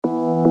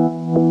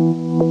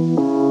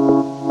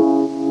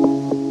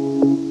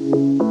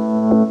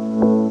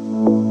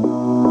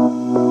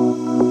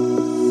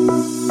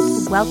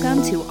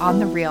Welcome to On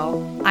the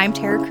Real. I'm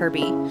Tara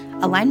Kirby,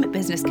 alignment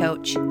business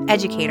coach,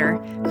 educator,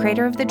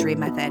 creator of the Dream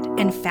Method,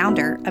 and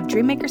founder of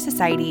Dreammaker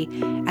Society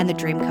and the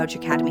Dream Coach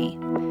Academy.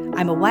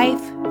 I'm a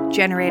wife,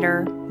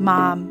 generator,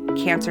 mom,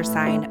 Cancer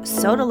sign,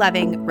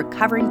 soda-loving,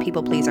 recovering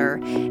people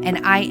pleaser,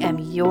 and I am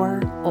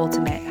your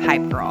ultimate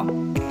hype girl.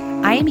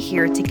 I am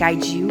here to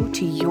guide you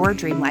to your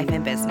dream life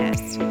and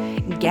business.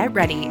 Get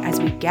ready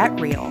as we get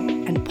real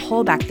and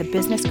pull back the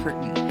business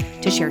curtain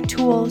to share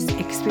tools,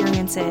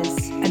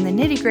 experiences, and the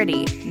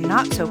nitty-gritty,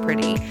 not so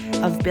pretty,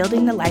 of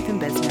building the life and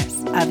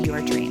business of your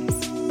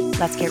dreams.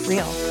 Let's get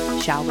real,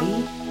 shall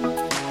we?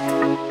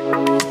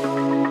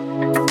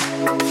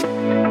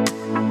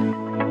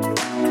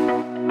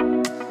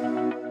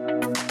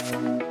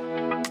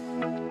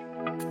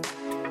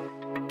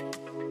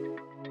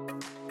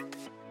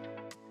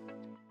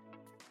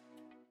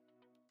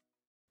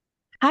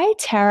 Hi,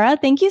 Tara.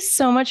 Thank you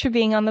so much for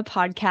being on the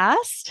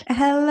podcast.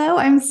 Hello.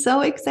 I'm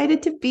so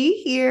excited to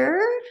be here.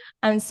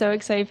 I'm so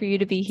excited for you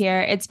to be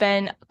here. It's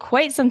been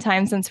quite some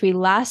time since we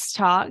last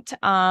talked.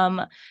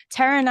 Tara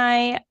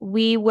and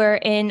we were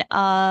in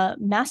a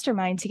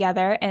mastermind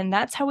together, and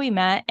that's how we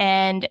met.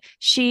 And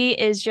she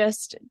is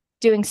just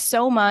doing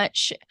so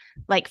much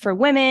like for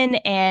women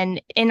and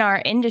in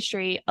our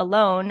industry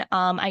alone.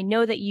 I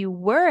know that you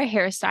were a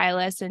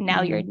hairstylist and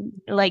now you're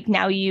like,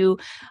 now you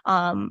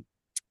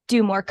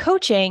do more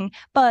coaching,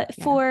 but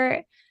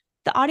for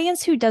the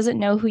audience who doesn't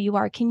know who you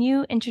are, can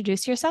you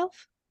introduce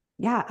yourself?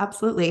 Yeah,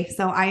 absolutely.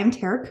 So I am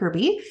Tara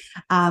Kirby.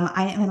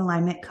 I am an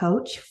alignment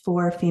coach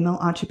for female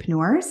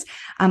entrepreneurs.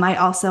 I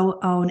also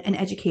own an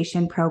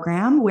education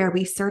program where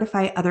we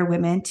certify other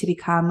women to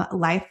become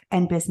life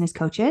and business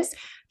coaches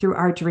through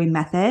our Dream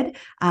Method.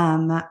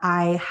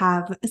 I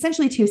have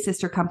essentially two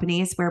sister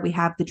companies where we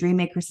have the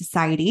Dreammaker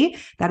Society.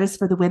 That is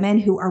for the women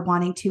who are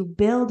wanting to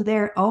build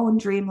their own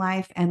dream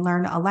life and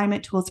learn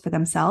alignment tools for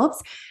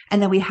themselves. And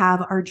then we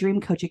have our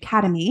Dream Coach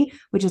Academy,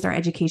 which is our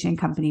education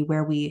company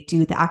where we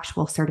do the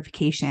actual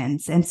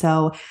certifications. And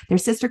so they're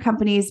sister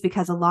companies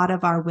because a lot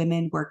of our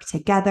women work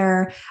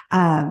together.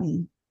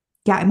 I'm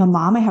a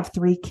mom. I have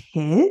 3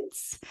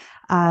 kids.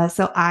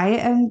 So I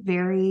am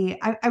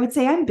I would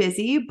say I'm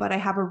busy, but I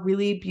have a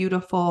very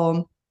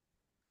beautiful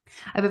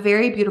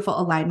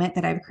alignment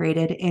that I've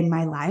created in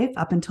my life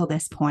up until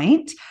this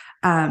point.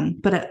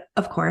 But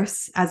of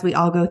course, as we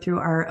all go through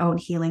our own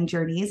healing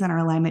journeys and our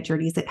alignment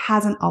journeys, it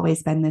hasn't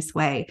always been this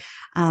way.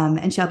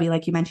 And Shelby,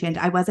 like you mentioned,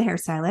 I was a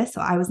hairstylist.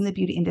 So I was in the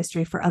beauty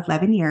industry for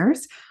 11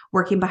 years,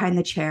 working behind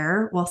the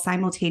chair while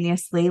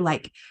simultaneously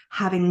like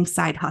having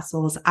side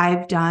hustles.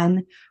 I've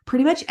done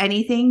pretty much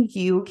anything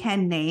you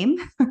can name.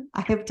 I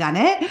have done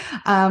it.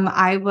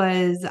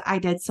 I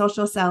did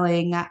social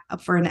selling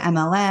for an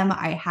MLM.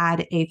 I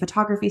had a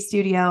photography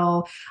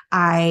studio.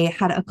 I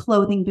had a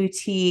clothing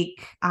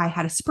boutique. I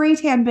had a spray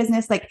tan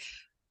business.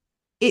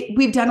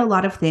 We've done a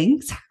lot of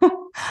things.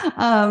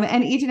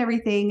 And each and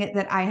everything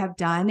that I have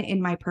done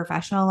in my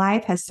professional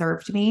life has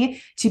served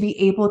me to be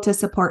able to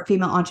support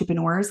female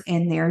entrepreneurs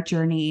in their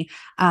journey,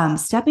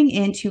 stepping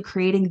into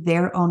creating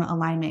their own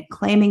alignment,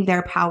 claiming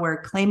their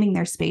power, claiming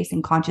their space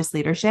in conscious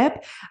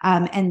leadership.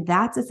 And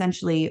that's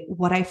essentially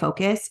what I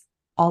focus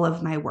all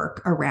of my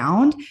work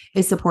around,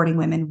 is supporting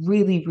women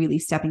really, really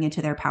stepping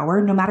into their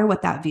power, no matter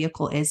what that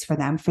vehicle is for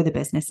them, for the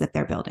business that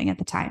they're building at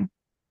the time.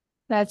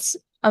 That's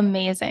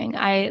amazing.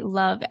 I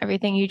love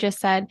everything you just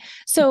said.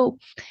 So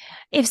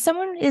if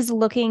someone is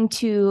looking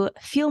to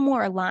feel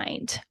more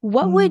aligned,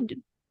 what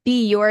would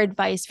be your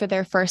advice for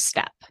their first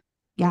step?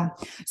 Yeah.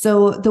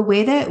 So the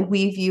way that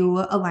we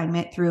view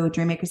alignment through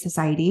Dreammaker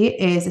Society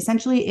is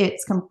essentially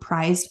it's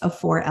comprised of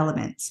 4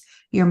 elements: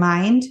 your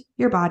mind,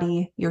 your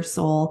body, your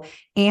soul,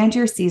 and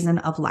your season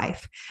of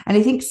life. And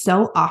I think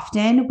so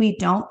often we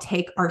don't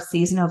take our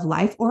season of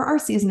life or our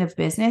season of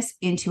business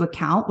into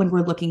account when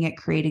we're looking at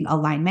creating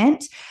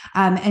alignment.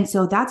 And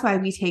so that's why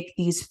we take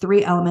these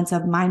 3 elements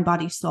of mind,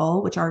 body,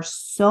 soul, which are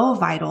so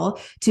vital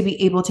to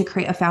be able to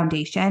create a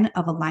foundation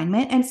of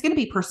alignment. And it's going to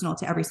be personal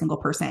to every single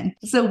person.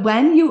 So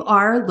when you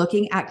are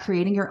looking at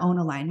creating your own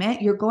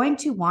alignment, you're going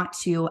to want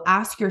to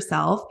ask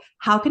yourself,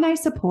 how can I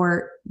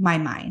support my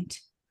mind?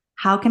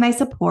 How can I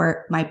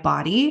support my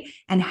body?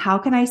 And how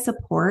can I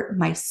support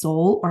my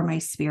soul or my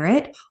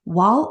spirit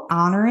while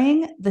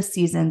honoring the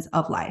seasons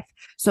of life?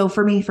 So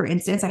for me, for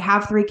instance, I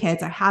have 3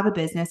 kids, I have a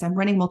business, I'm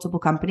running multiple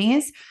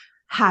companies.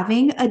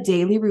 Having a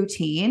daily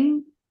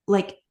routine,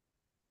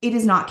 it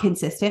is not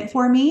consistent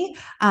for me.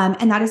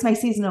 And that is my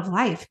season of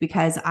life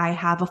because I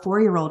have a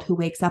 4-year-old who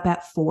wakes up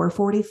at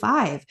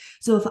 4:45.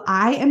 So if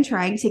I am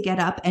trying to get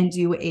up and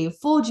do a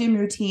full gym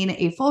routine,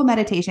 a full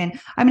meditation,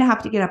 I'm going to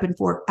have to get up at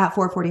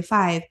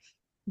 4:45.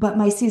 But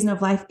my season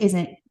of life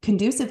isn't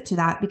conducive to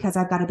that because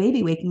I've got a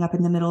baby waking up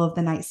in the middle of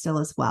the night still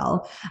as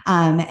well.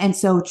 And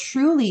so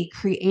truly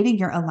creating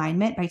your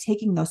alignment by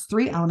taking those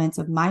 3 elements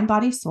of mind,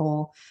 body,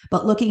 soul,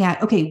 but looking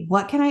at, okay,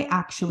 what can I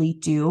actually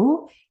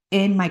do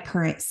in my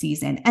current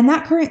season? And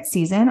that current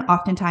season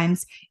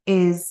oftentimes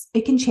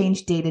it can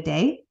change day to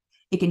day.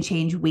 It can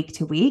change week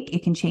to week.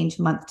 It can change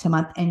month to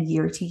month and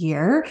year to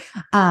year.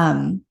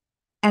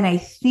 And I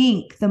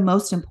think the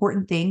most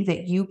important thing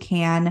that you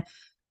can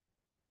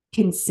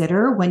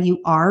consider when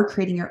you are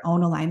creating your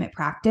own alignment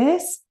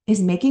practice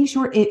is making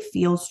sure it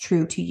feels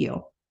true to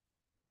you.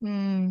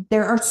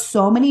 There are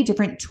so many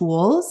different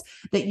tools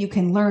that you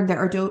can learn. There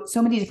are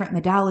so many different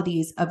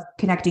modalities of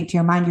connecting to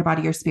your mind, your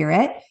body, your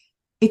spirit.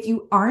 If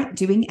you aren't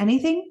doing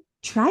anything,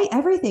 try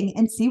everything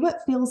and see what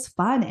feels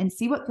fun and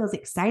see what feels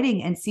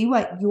exciting and see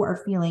what you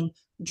are feeling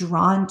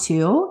drawn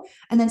to,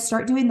 and then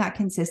start doing that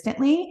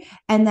consistently.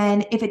 And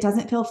then if it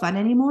doesn't feel fun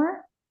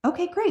anymore,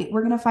 okay, great.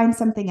 We're going to find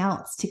something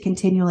else to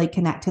continually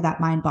connect to that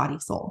mind, body,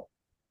 soul.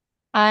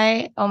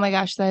 Oh my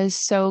gosh, that is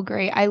so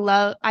great.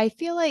 I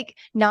feel like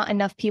not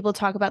enough people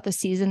talk about the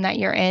season that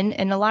you're in.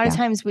 And a lot of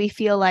times we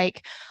feel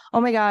like,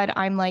 oh my God,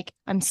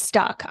 I'm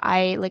stuck.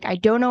 I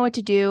don't know what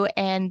to do.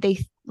 And they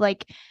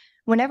like,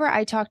 whenever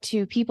I talk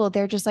to people,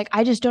 they're just like,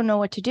 I just don't know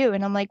what to do.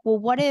 And I'm like, well,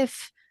 what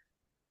if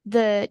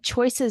the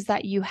choices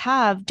that you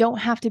have don't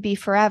have to be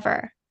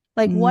forever?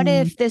 Like, what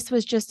if this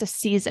was just a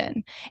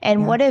season?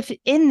 And what if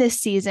in this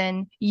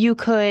season you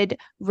could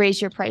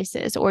raise your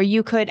prices, or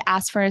you could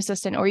ask for an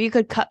assistant, or you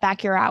could cut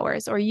back your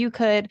hours, or you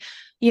could,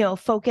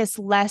 focus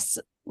less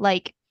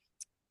like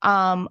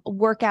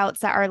workouts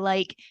that are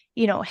like,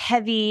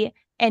 heavy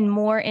and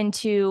more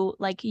into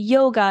like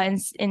yoga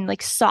and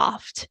like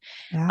soft.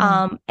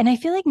 And I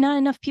feel like not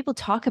enough people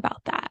talk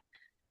about that.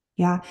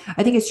 Yeah,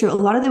 I think it's true. A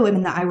lot of the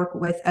women that I work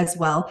with as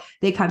well,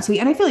 they come to me,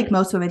 and I feel like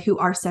most women who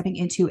are stepping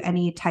into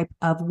any type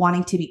of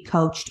wanting to be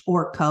coached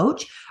or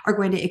coach are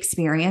going to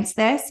experience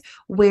this,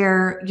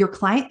 where your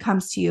client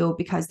comes to you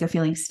because they're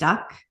feeling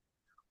stuck,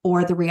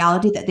 or the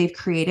reality that they've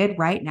created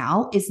right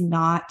now is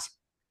not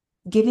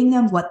giving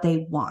them what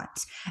they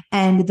want.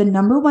 And the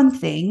number one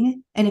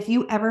thing, and if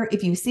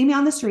you see me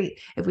on the street,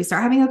 if we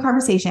start having a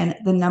conversation,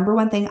 the number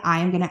one thing I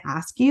am going to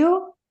ask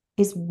you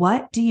is,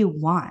 what do you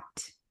want?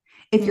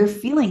 If you're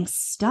feeling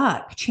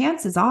stuck,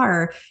 chances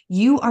are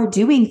you are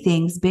doing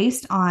things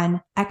based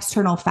on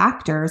external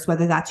factors,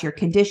 whether that's your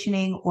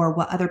conditioning or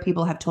what other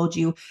people have told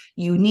you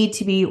you need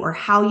to be, or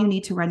how you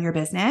need to run your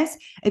business.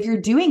 If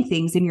you're doing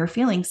things and you're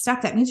feeling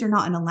stuck, that means you're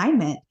not in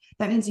alignment.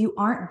 That means you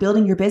aren't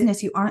building your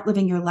business. You aren't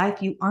living your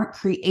life. You aren't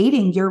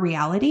creating your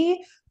reality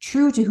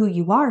true to who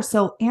you are.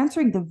 So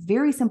answering the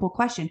very simple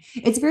question,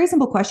 it's a very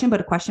simple question,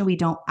 but a question we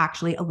don't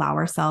actually allow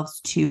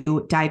ourselves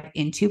to dive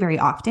into very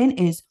often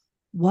is,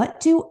 what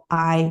do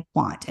I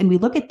want? And we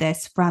look at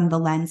this from the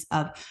lens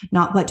of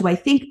not what do I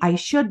think I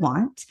should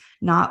want,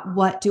 not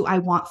what do I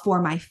want for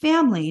my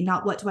family,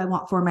 not what do I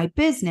want for my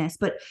business,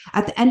 but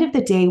at the end of the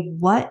day,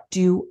 what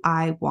do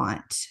I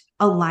want?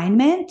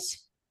 Alignment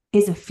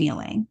is a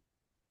feeling.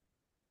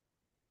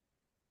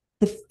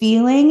 The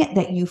feeling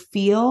that you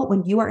feel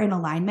when you are in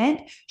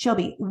alignment.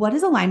 Shelby, what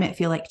does alignment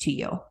feel like to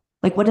you?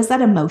 Like, what is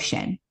that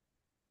emotion?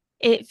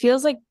 It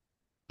feels like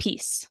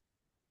peace.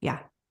 Yeah.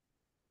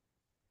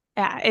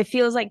 Yeah, it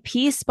feels like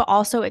peace, but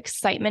also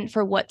excitement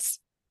for what's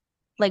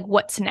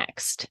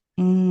next.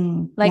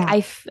 That's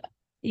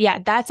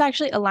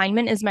actually,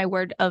 alignment is my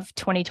word of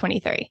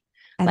 2023.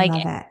 I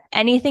love it.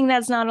 Anything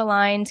that's not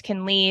aligned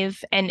can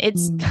leave. And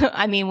it's,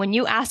 I mean, when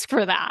you ask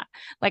for that,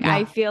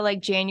 I feel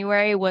like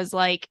January was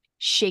like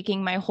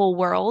shaking my whole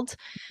world.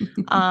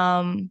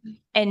 And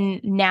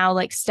now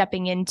like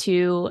stepping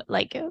into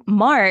like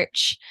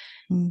March,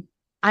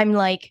 I'm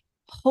like,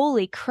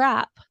 holy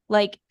crap.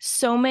 Like,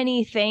 so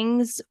many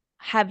things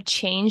have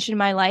changed in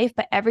my life,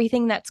 but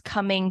everything that's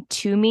coming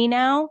to me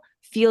now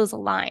feels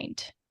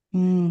aligned.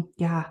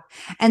 Yeah.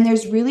 And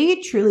there's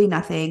really, truly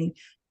nothing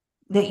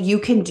that you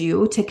can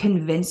do to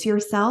convince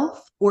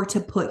yourself or to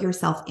put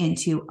yourself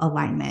into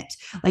alignment.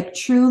 Like,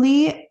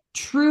 truly,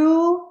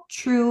 true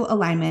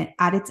alignment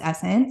at its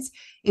essence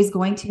is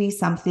going to be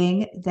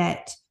something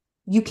that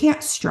you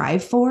can't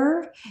strive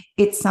for.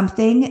 It's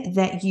something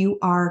that you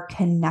are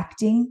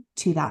connecting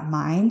to, that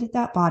mind,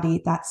 that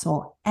body, that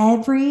soul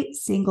every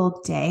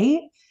single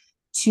day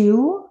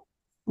to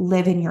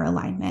live in your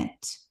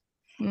alignment.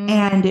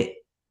 And it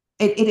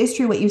is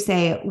true what you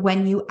say.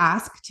 When you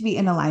ask to be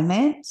in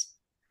alignment,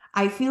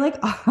 I feel like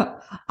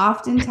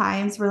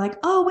oftentimes we're like,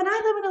 oh, when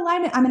I live in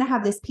alignment, I'm going to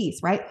have this peace,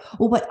 right?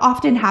 Well, what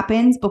often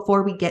happens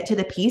before we get to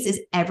the peace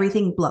is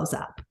everything blows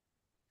up.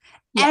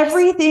 Yes.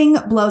 Everything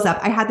blows up.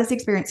 I had this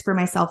experience for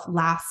myself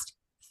last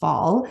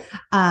fall.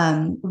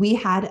 We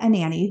had a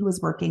nanny who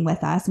was working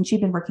with us, and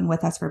she'd been working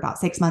with us for about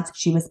 6 months.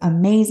 She was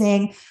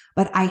amazing,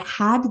 but I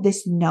had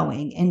this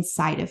knowing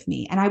inside of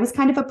me, and I was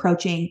kind of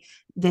approaching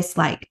this,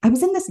 like, I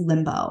was in this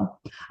limbo.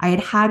 I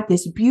had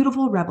this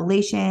beautiful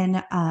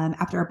revelation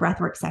after a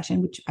breathwork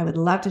session, which I would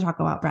love to talk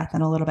about breath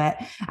in a little bit,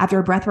 after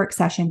a breathwork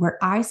session where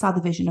I saw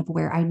the vision of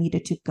where I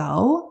needed to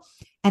go.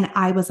 And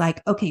I was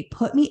like, okay,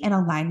 put me in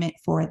alignment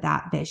for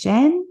that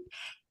vision.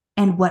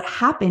 And what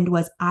happened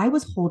was I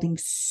was holding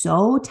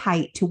so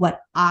tight to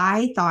what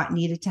I thought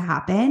needed to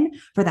happen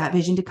for that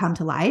vision to come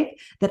to life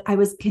that I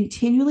was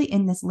continually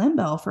in this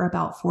limbo for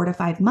about 4 to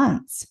 5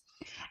 months.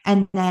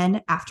 And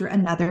then after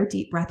another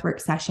deep breathwork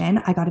session,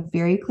 I got a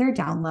very clear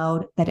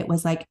download that it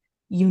was like,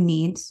 you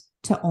need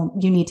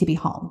to be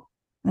home.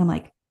 And I'm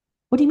like,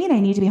 What do you mean I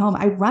need to be home?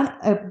 I run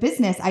a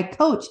business. I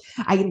coach.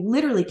 I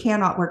literally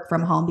cannot work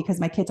from home because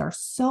my kids are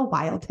so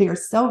wild. They are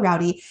so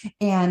rowdy.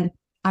 And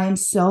I am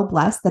so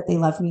blessed that they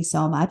love me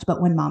so much.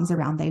 But when mom's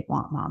around, they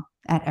want mom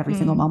at every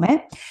single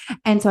moment.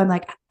 And so I'm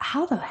like,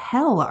 how the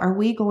hell are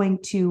we going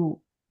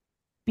to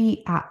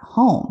be at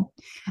home?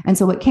 And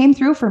so what came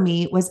through for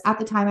me was, at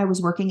the time I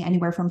was working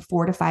anywhere from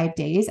 4 to 5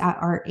 days at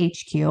our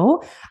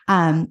HQ.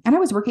 And I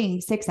was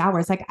working 6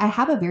 hours. Like, I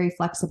have a very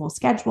flexible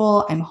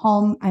schedule. I'm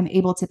home. I'm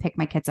able to pick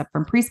my kids up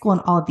from preschool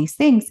and all of these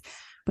things.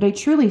 But I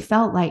truly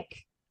felt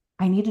like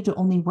I needed to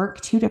only work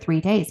 2 to 3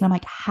 days. And I'm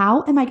like,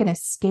 how am I going to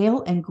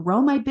scale and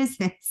grow my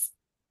business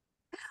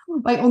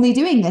by only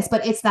doing this?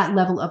 But it's that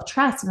level of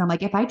trust. And I'm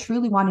like, if I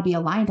truly want to be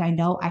aligned, I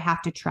know I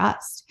have to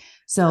trust.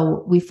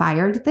 So we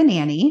fired the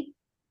nanny.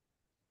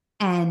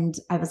 And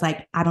I was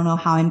like, I don't know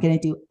how I'm going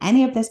to do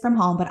any of this from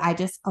home, but I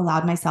just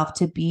allowed myself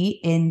to be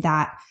in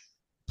that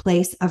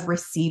place of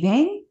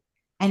receiving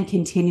and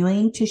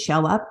continuing to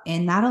show up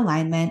in that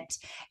alignment.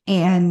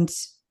 And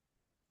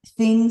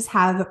things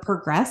have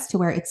progressed to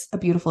where it's a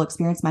beautiful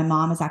experience. My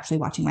mom is actually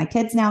watching my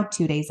kids now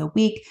 2 days a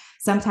week.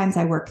 Sometimes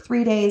I work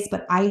 3 days,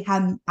 but I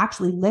am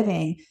actually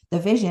living the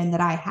vision that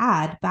I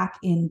had back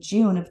in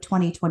June of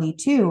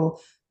 2022,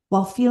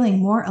 while feeling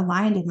more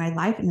aligned in my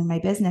life and in my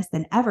business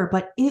than ever.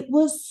 But it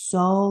was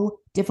so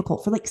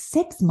difficult for like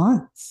 6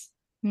 months.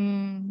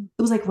 It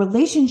was like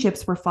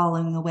relationships were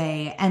falling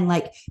away. And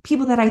like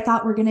people that I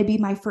thought were going to be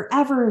my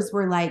forevers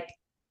were like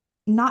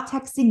not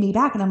texting me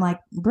back. And I'm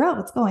like, bro,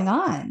 what's going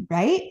on?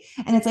 Right.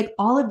 And it's like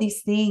all of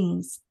these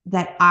things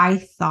that I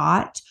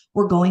thought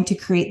were going to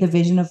create the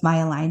vision of my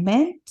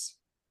alignment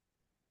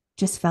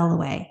just fell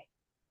away.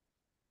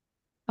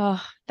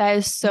 Oh, that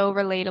is so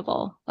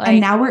relatable. And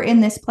now we're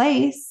in this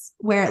place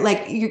where,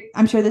 like,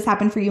 I'm sure this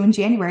happened for you in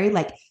January,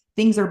 like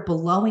things are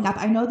blowing up.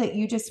 I know that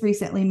you just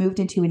recently moved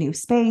into a new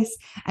space,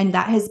 and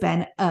that has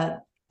been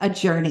a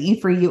journey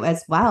for you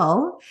as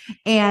well.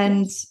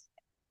 And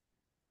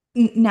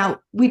now,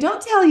 we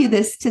don't tell you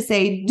this to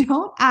say,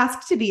 don't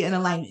ask to be in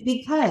alignment,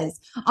 because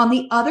on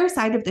the other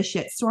side of the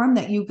shitstorm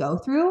that you go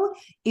through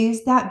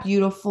is that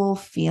beautiful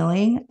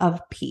feeling of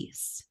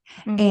peace.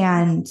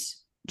 And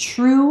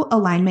true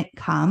alignment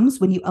comes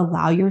when you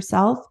allow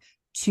yourself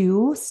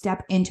to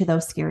step into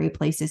those scary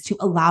places, to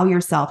allow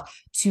yourself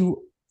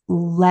to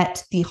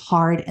let the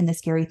hard and the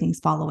scary things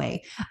fall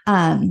away.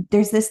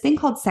 There's this thing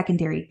called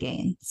secondary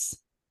gains.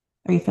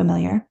 Are you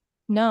familiar?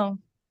 No.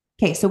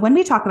 Okay. So when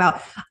we talk about,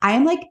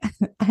 I'm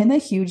a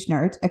huge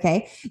nerd.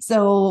 Okay.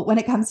 So when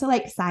it comes to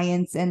like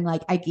science and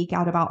like, I geek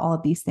out about all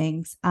of these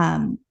things.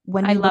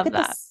 When you look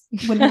at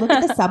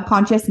the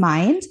subconscious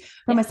mind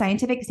from a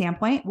scientific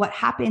standpoint, what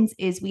happens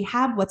is we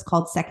have what's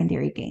called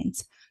secondary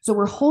gains. So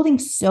we're holding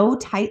so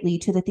tightly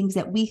to the things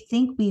that we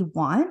think we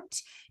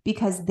want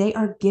because they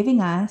are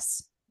giving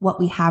us what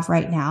we have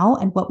right now.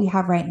 And what we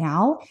have right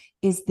now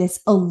is this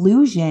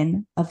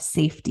illusion of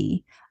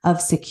safety, of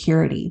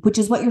security, which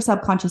is what your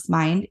subconscious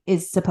mind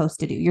is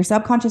supposed to do. Your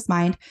subconscious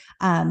mind,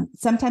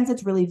 sometimes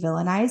it's really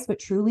villainized, but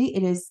truly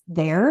it is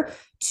there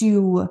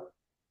to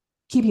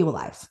keep you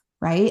alive.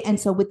 Right. And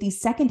so with these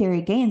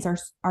secondary gains,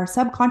 our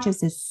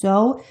subconscious is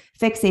so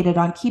fixated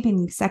on keeping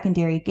these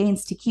secondary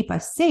gains to keep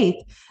us safe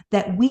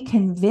that we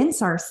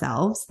convince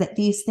ourselves that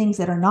these things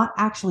that are not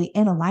actually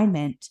in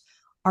alignment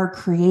are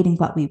creating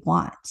what we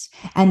want.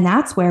 And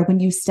that's where, when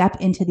you step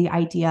into the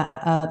idea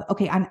of,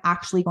 okay, I'm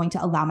actually going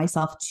to allow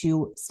myself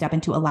to step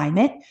into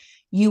alignment,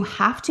 you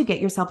have to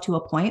get yourself to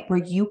a point where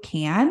you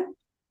can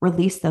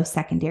release those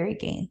secondary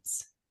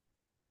gains.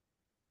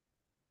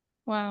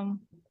 Wow.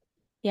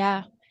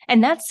 Yeah.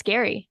 And that's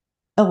scary.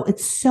 Oh,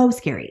 it's so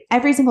scary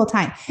every single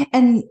time.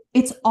 And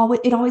it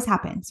always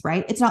happens,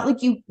 right? It's not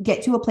like you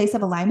get to a place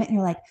of alignment and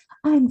you're like,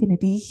 I'm going to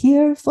be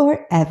here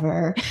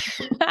forever.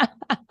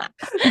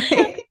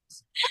 Right?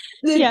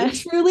 It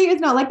truly is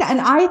not like that.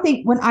 And I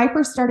think when I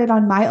first started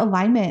on my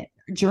alignment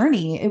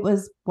journey, it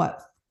was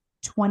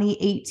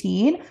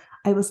 2018.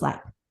 I was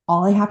like,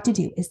 all I have to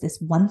do is this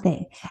one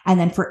thing. And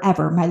then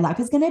forever, my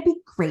life is going to be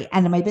great.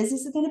 And my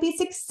business is going to be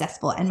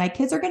successful. And my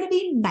kids are going to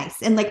be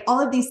nice. And like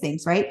all of these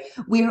things, right?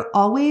 We're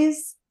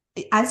always,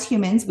 as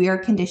humans, we are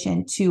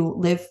conditioned to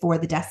live for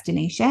the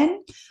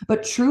destination,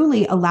 but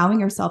truly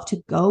allowing yourself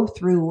to go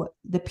through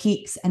the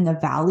peaks and the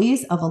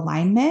valleys of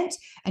alignment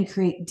and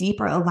create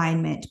deeper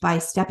alignment by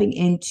stepping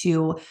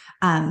into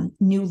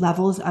new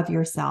levels of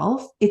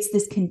yourself. It's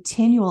this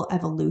continual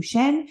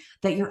evolution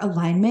that your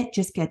alignment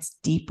just gets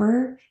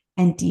deeper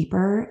and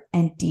deeper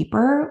and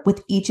deeper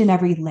with each and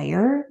every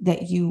layer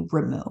that you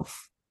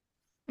remove.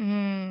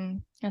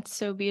 That's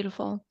so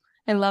beautiful.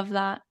 I love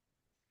that.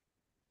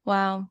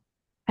 Wow.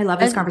 I love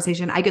this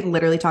conversation. I could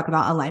literally talk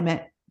about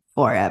alignment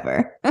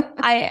forever.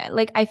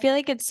 I feel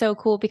like it's so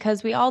cool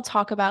because we all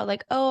talk about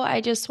like, oh,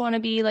 I just want to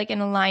be like in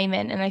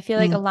alignment. And I feel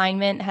like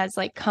alignment has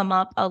like come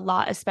up a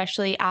lot,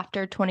 especially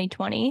after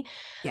 2020.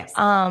 Yes.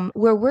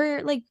 Where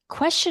we're like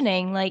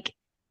questioning, like,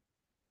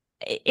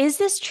 is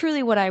this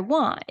truly what I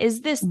want?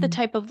 Is this the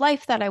type of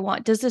life that I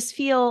want? Does this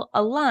feel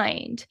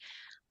aligned?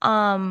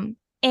 And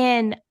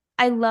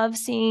I love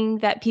seeing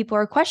that people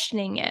are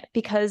questioning it,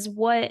 because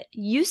what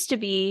used to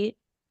be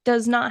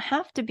does not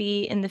have to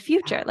be in the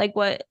future. Like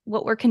what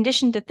we're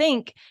conditioned to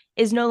think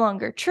is no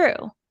longer true.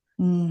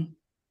 And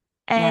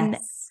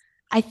Yes.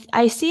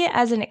 I see it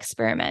as an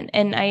experiment,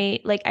 and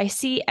I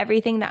see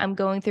everything that I'm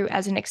going through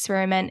as an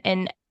experiment.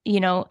 And,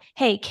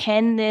 hey,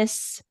 can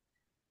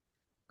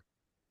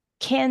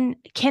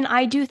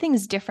I do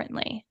things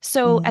differently?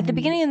 So at the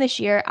beginning of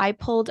this year, I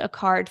pulled a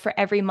card for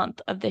every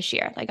month of this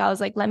year. Like I was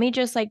like, let me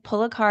just like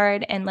pull a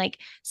card and like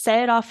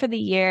set it off for the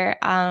year.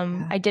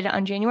 I did it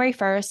on January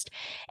 1st.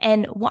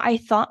 And what I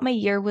thought my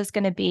year was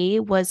going to be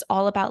was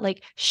all about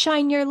like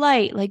shine your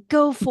light, like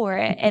go for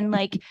it and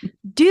like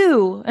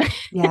do.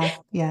 Yeah.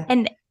 Yeah.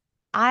 And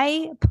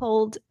I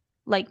pulled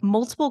like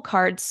multiple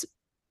cards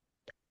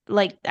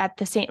like at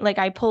the same, like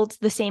I pulled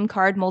the same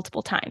card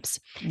multiple times.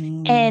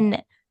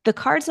 And the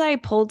cards that I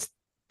pulled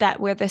that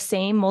were the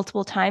same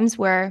multiple times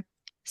were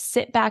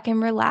sit back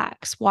and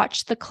relax,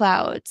 watch the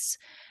clouds.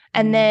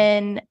 And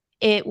then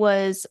it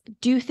was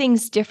do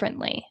things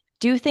differently,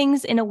 do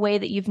things in a way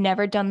that you've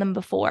never done them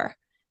before.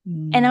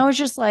 And I was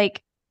just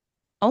like,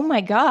 oh my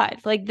God,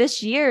 like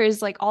this year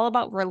is like all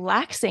about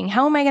relaxing.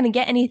 How am I going to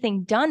get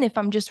anything done if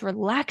I'm just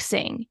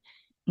relaxing?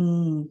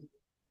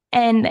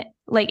 And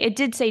like it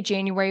did say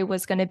January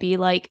was going to be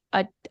like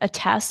a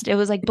test. It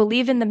was like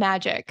believe in the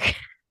magic.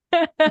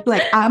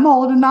 Like I'm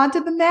holding on to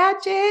the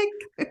magic.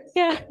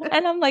 Yeah.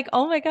 And I'm like,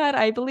 oh my God,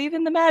 I believe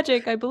in the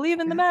magic. I believe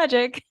in the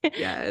magic.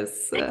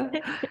 Yes.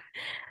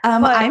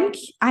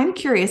 I'm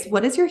curious,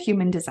 what is your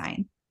human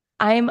design?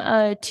 I'm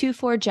a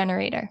 2-4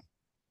 generator.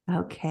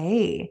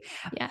 Okay.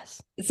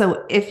 Yes.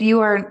 So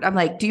I'm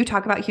like, do you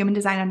talk about human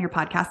design on your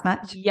podcast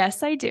much?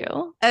 Yes, I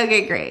do.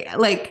 Okay, great.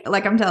 Like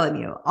I'm telling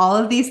you, all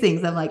of these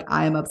things, I'm like,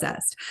 I am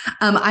obsessed.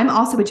 I'm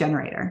also a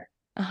generator.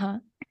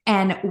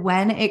 And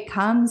when it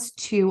comes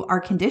to our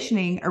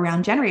conditioning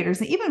around generators,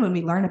 and even when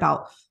we learn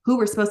about who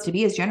we're supposed to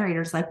be as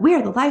generators, like we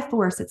are the life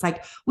force, it's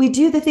like we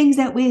do the things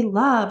that we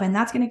love, and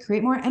that's going to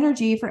create more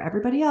energy for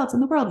everybody else in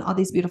the world and all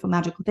these beautiful,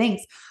 magical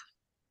things.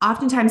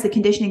 Oftentimes the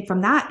conditioning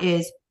from that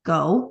is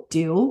go,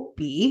 do,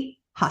 be,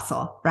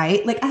 hustle,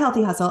 right? Like a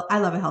healthy hustle. I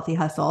love a healthy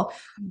hustle,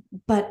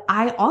 but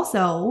I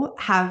also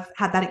have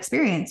had that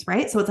experience,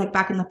 right? So it's like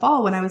back in the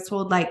fall when I was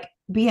told like,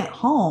 be at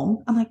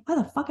home. I'm like, why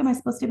the fuck am I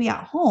supposed to be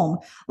at home?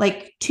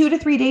 Like 2 to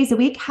 3 days a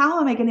week? How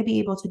am I going to be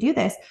able to do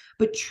this?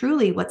 But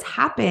truly what's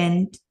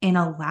happened in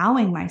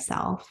allowing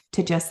myself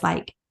to just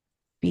like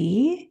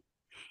be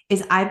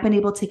is I've been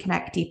able to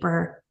connect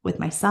deeper with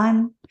my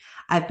son.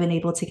 I've been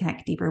able to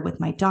connect deeper with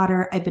my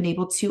daughter. I've been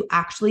able to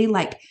actually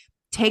like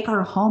take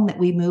our home that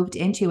we moved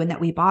into and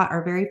that we bought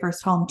our very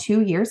first home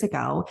 2 years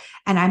ago.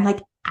 And I'm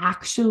like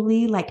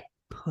actually like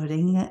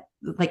putting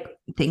like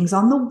things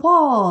on the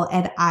wall,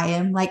 and I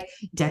am like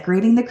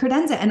decorating the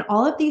credenza and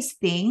all of these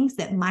things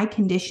that my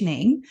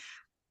conditioning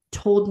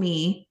told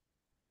me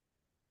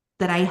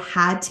that I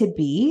had to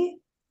be.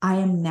 I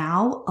am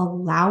now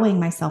allowing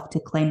myself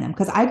to claim them,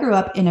 because I grew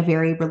up in a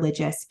very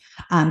religious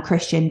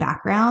Christian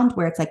background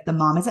where it's like the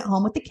mom is at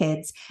home with the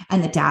kids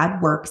and the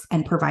dad works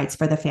and provides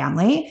for the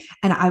family.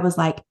 And I was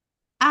like,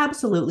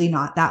 absolutely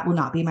not. That will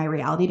not be my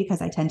reality,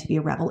 because I tend to be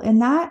a rebel in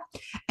that.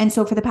 And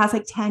so for the past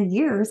like 10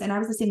 years, and I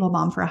was a single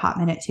mom for a hot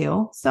minute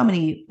too, so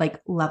many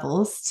like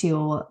levels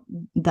to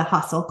the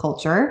hustle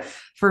culture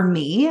for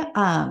me.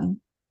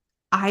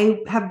 I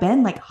have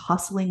been like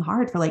hustling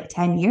hard for like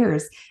 10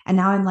 years. And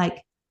now I'm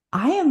like,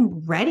 I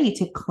am ready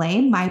to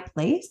claim my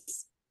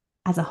place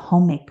as a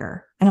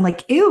homemaker. And I'm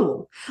like,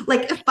 ew,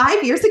 like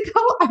 5 years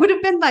ago, I would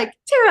have been like,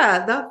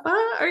 Tara, the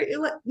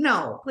fuck?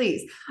 No,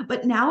 please.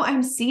 But now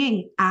I'm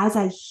seeing as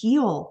I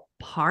heal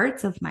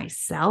parts of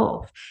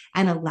myself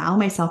and allow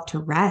myself to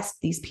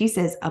rest, these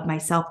pieces of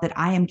myself that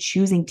I am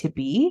choosing to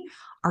be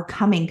are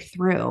coming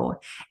through.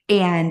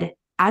 And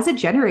as a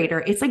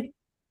generator, it's like,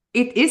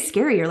 it is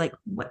scary. You're like,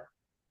 what?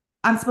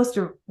 I'm supposed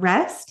to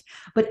rest.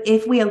 But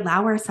if we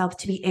allow ourselves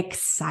to be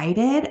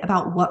excited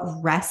about what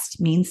rest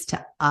means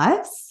to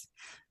us,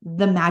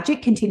 the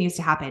magic continues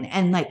to happen.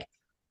 And like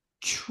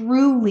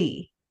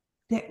truly,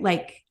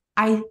 like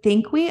I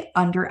think we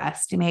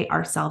underestimate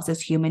ourselves as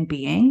human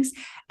beings,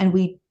 and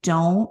we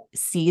don't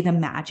see the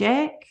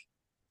magic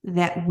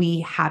that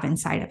we have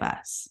inside of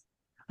us.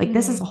 Like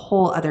this is a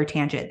whole other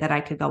tangent that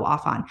I could go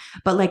off on,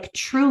 but like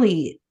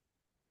truly,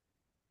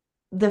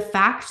 the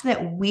fact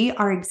that we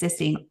are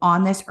existing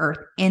on this earth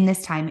in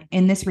this time,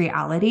 in this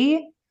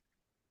reality,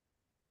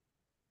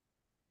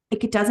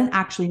 like it doesn't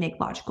actually make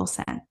logical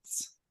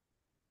sense.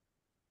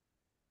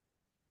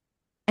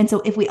 And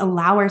so if we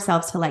allow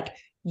ourselves to like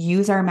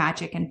use our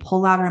magic and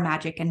pull out our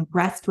magic and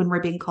rest when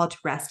we're being called to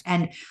rest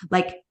and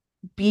like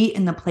be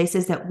in the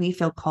places that we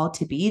feel called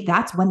to be,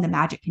 that's when the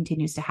magic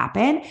continues to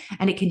happen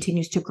and it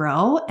continues to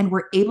grow. And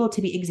we're able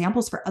to be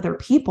examples for other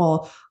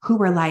people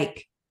who are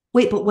like,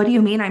 wait, but what do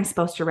you mean I'm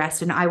supposed to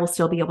rest and I will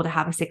still be able to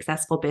have a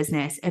successful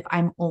business if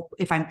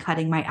I'm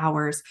cutting my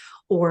hours,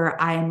 or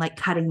I'm like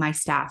cutting my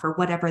staff, or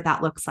whatever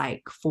that looks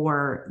like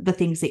for the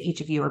things that each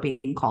of you are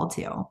being called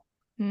to?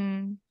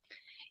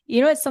 You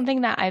know, it's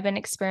something that I've been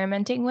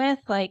experimenting with,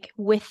 like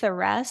with the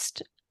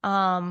rest.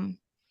 Well,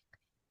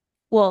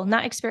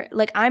 not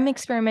like I'm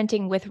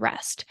experimenting with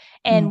rest.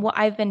 And what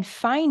I've been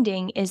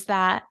finding is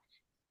that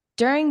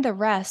during the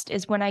rest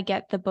is when I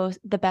get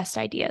the best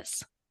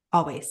ideas.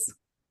 Always.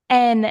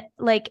 And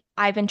like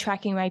I've been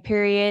tracking my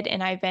period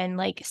and I've been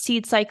like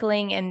seed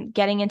cycling and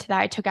getting into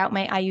that. I took out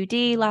my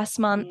IUD last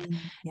month.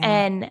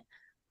 And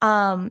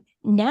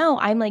now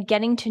I'm like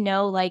getting to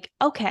know like,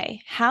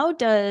 okay, how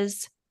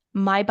does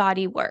my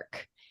body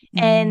work?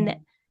 And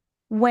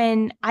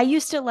when I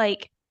used to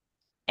like,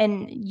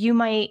 and you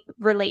might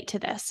relate to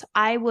this,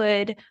 I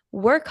would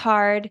work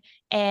hard,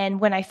 and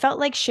when I felt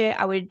like shit,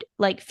 I would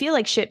like feel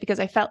like shit because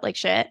I felt like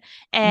shit,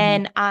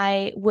 and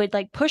I would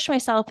like push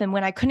myself, and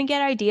when I couldn't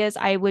get ideas,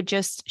 I would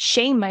just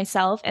shame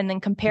myself and then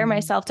compare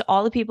myself to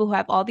all the people who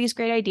have all these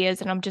great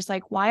ideas, and I'm just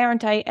like, why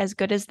aren't I as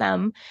good as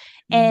them?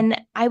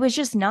 And I was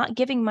just not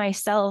giving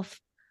myself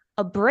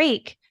a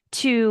break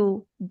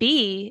to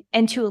be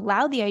and to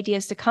allow the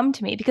ideas to come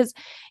to me, because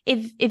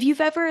if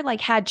you've ever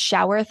like had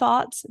shower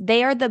thoughts,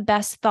 they are the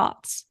best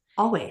thoughts.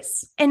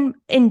 Always. And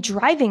in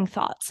driving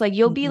thoughts, like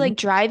you'll be like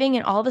driving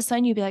and all of a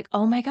sudden you'll be like,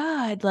 oh my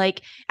God,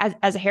 like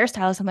as a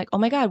hairstylist, I'm like, oh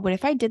my God, what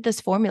if I did this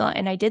formula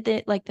and I did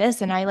it like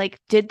this and I like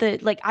did the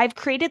like I've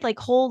created like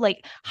whole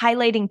like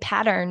highlighting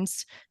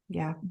patterns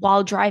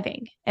while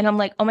driving, and I'm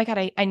like, oh my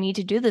God, I need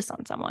to do this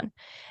on someone.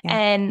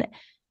 And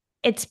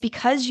it's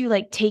because you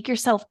like take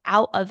yourself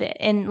out of it.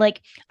 And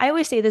like, I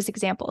always say this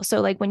example. So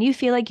like when you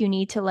feel like you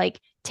need to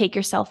like take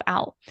yourself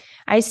out,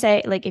 I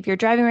say like, if you're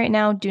driving right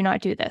now, do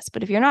not do this.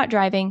 But if you're not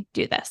driving,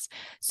 do this.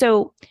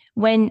 So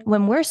when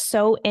we're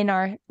so in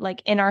our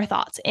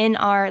thoughts, in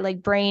our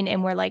like brain,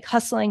 and we're like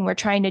hustling, we're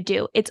trying to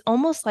do, it's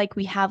almost like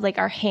we have like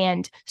our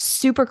hand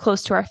super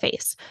close to our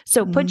face.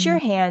 So put your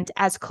hand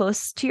as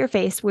close to your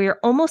face where you're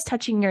almost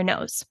touching your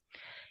nose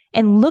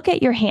and look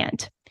at your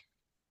hand.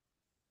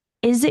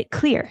 Is it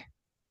clear?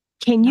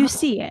 Can you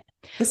see it?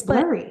 It's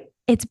blurry.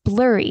 It's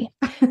blurry.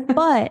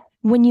 But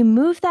when you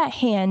move that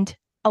hand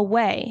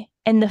away,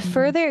 and the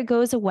further it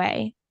goes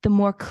away, the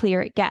more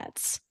clear it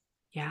gets.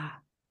 Yeah.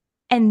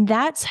 And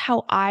that's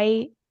how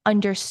I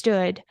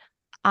understood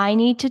I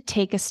need to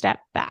take a step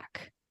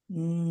back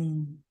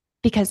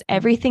because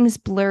everything's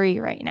blurry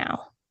right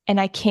now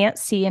and I can't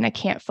see and I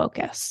can't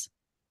focus.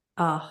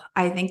 Oh,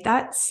 I think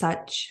that's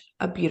such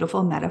a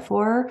beautiful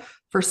metaphor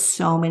for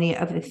so many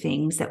of the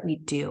things that we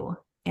do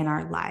in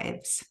our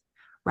lives.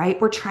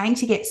 Right? We're trying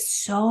to get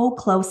so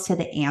close to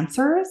the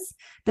answers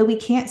that we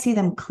can't see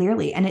them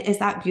clearly. And it is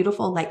that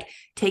beautiful, like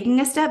taking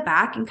a step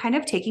back and kind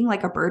of taking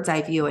like a bird's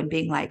eye view and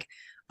being like,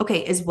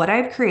 okay, is what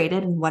I've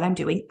created and what I'm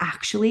doing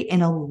actually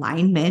in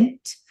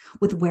alignment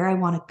with where I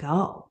want to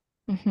go?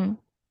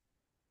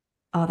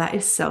 Oh, that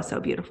is so,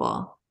 so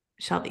beautiful.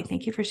 Shelby,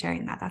 thank you for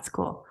sharing that. That's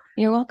cool.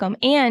 You're welcome.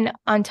 And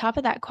on top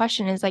of that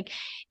question is like,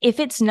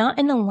 if it's not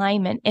in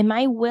alignment, am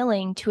I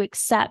willing to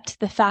accept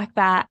the fact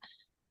that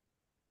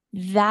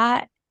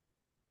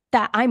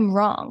I'm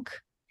wrong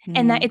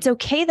and that it's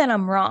okay that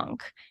I'm wrong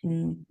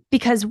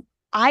because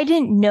I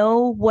didn't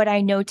know what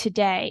I know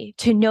today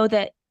to know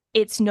that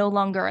it's no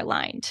longer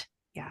aligned.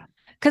 Yeah.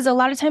 Because a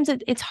lot of times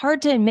it's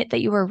hard to admit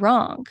that you were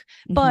wrong.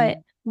 But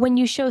when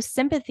you show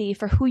sympathy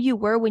for who you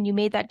were when you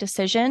made that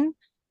decision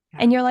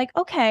and you're like,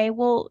 okay,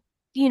 well,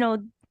 you know,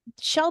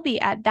 Shelby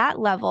at that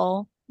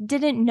level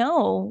didn't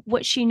know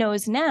what she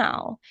knows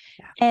now.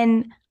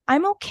 And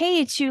I'm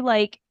okay to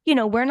like, you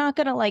know, we're not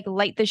going to like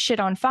light this shit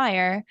on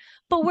fire,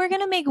 but we're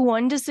going to make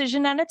one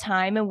decision at a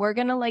time and we're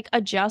going to like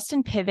adjust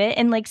and pivot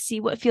and like see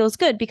what feels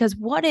good. Because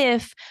what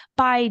if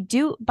by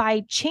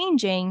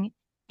changing,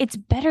 it's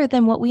better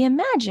than what we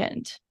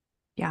imagined?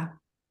 Yeah.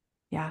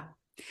 Yeah.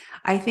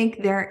 I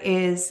think there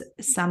is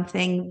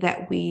something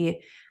that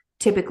we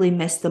typically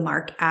miss the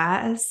mark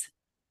as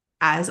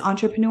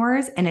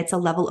entrepreneurs, and it's a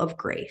level of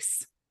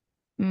grace.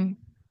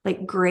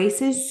 Like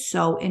grace is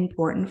so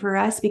important for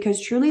us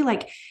because truly,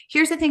 like,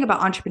 here's the thing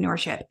about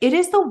entrepreneurship. It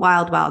is the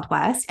wild, wild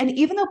west. And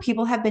even though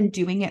people have been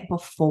doing it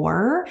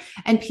before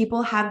and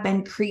people have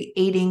been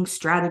creating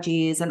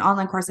strategies and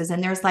online courses,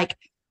 and there's like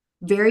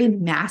very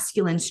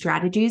masculine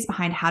strategies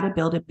behind how to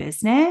build a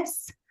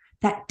business,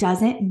 that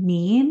doesn't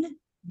mean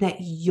that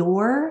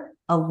your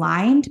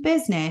aligned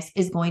business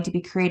is going to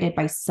be created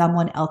by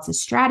someone else's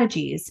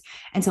strategies.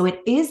 And so it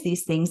is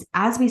these things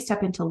as we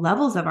step into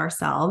levels of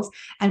ourselves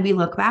and we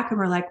look back and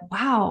we're like,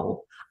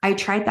 wow, I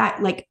tried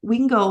that. Like we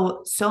can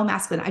go so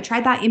masculine. I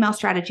tried that email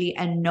strategy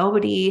and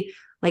nobody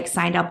like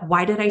signed up.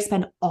 Why did I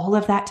spend all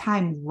of that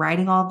time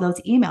writing all of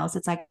those emails?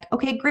 It's like,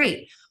 okay,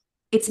 great.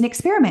 It's an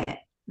experiment.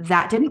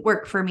 That didn't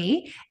work for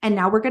me. And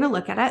now we're going to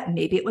look at it.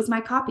 Maybe it was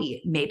my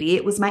copy. Maybe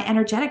it was my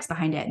energetics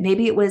behind it.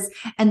 Maybe it was,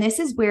 and this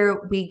is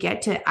where we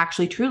get to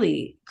actually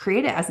truly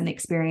create it as an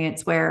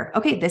experience where,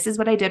 okay, this is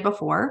what I did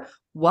before.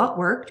 What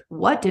worked?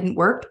 What didn't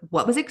work?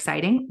 What was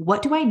exciting?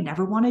 What do I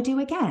never want to do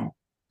again?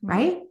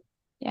 Right?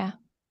 Yeah.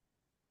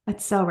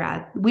 That's so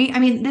rad. I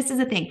mean, this is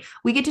the thing.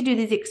 We get to do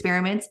these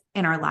experiments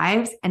in our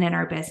lives and in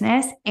our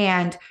business.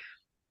 And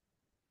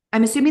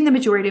I'm assuming the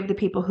majority of the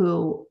people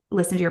who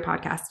listen to your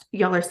podcast,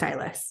 y'all are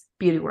stylists,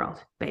 beauty world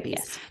babies.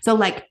 Yes. So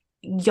like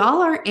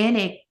y'all are in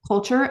a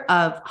culture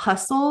of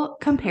hustle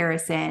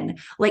comparison,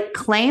 like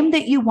claim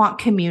that you want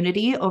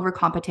community over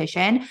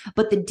competition,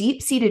 but the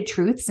deep-seated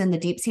truths and the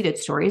deep-seated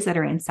stories that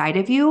are inside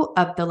of you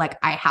of the like,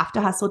 I have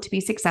to hustle to be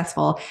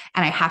successful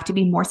and I have to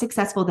be more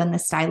successful than the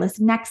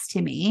stylist next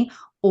to me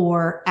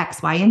or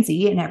X, Y, and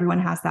Z. And everyone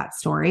has that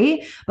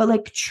story. But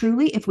like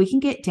truly, if we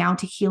can get down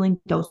to healing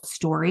those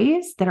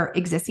stories that are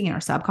existing in our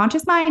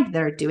subconscious mind,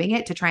 that are doing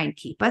it to try and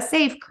keep us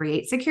safe,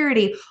 create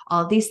security,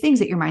 all of these things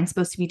that your mind's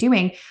supposed to be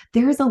doing,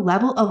 there is a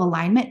level of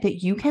alignment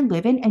that you can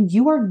live in, and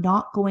you are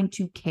not going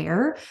to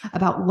care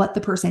about what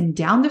the person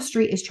down the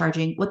street is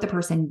charging, what the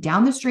person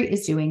down the street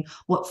is doing,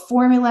 what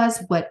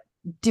formulas, what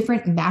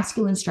different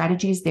masculine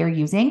strategies they're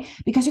using,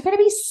 because you're going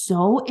to be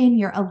so in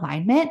your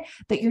alignment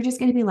that you're just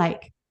going to be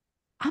like,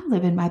 I'm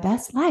living my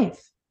best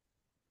life.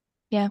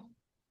 Yeah.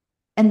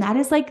 And that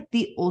is like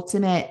the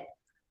ultimate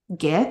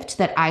gift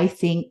that I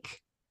think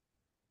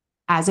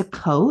as a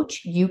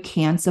coach, you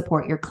can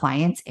support your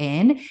clients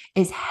in,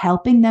 is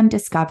helping them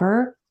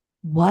discover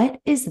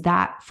what is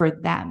that for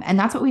them. And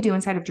that's what we do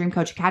inside of Dream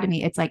Coach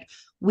Academy. It's like,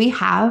 we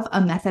have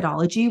a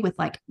methodology with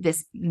like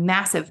this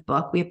massive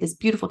book. We have this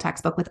beautiful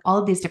textbook with all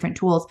of these different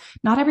tools.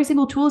 Not every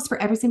single tool is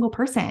for every single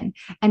person.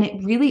 And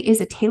it really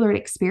is a tailored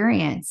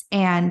experience.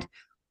 And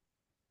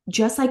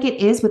just like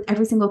it is with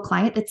every single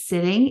client that's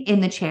sitting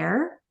in the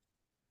chair,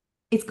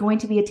 it's going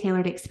to be a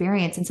tailored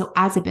experience. And so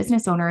as a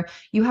business owner,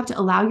 you have to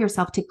allow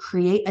yourself to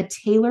create a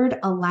tailored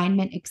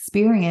alignment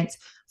experience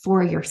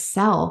for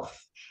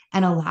yourself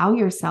and allow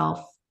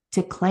yourself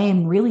to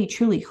claim really,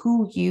 truly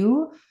who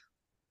you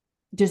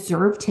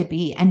deserve to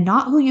be, and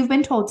not who you've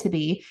been told to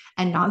be,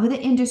 and not who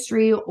the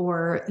industry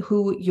or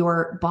who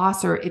your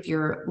boss, or if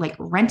you're like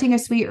renting a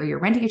suite or you're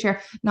renting a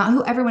chair, not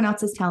who everyone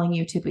else is telling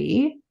you to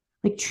be.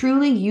 Like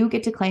truly, you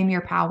get to claim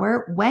your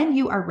power when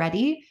you are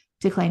ready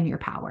to claim your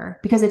power,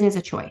 because it is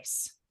a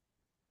choice.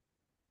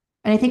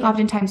 And I think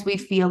oftentimes we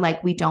feel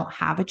like we don't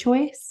have a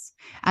choice.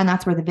 And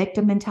that's where the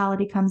victim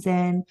mentality comes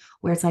in,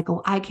 where it's like,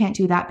 oh, I can't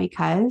do that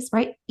because,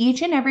 right?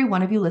 Each and every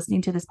one of you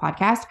listening to this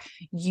podcast,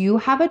 you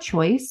have a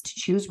choice to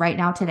choose right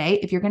now today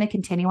if you're going to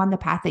continue on the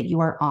path that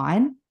you are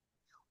on,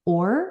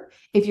 or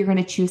if you're going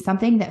to choose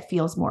something that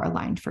feels more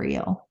aligned for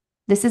you.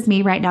 This is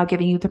me right now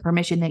giving you the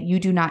permission that you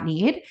do not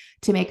need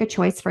to make a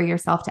choice for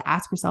yourself, to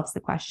ask yourselves the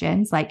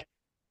questions like,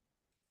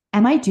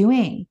 am I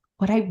doing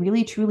what I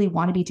really truly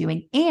want to be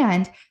doing?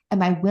 And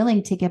am I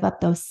willing to give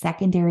up those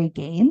secondary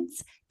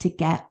gains to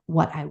get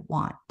what I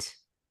want?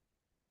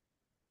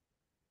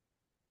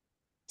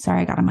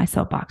 Sorry, I got on my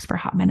soapbox for a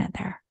hot minute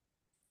there.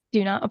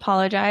 Do not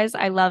apologize.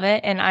 I love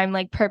it. And I'm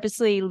like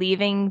purposely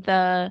leaving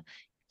the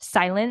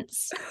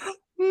silence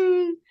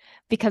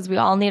because we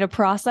all need to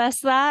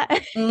process that.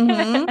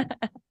 Mm-hmm.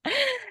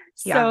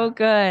 So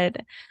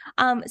good.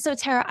 So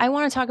Tara, I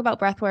want to talk about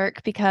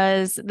breathwork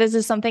because this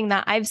is something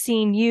that I've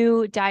seen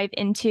you dive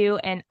into,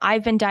 and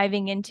I've been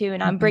diving into,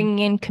 and I'm bringing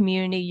in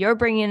community. You're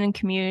bringing in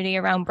community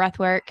around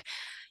breathwork.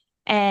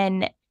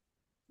 And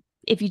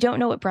if you don't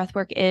know what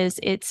breathwork is,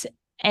 it's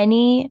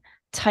any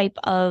type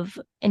of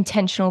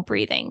intentional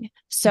breathing.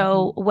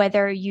 So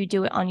whether you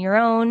do it on your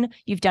own,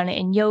 you've done it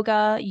in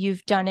yoga,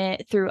 you've done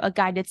it through a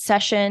guided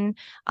session,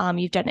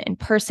 you've done it in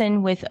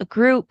person with a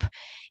group,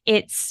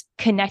 it's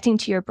connecting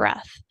to your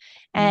breath.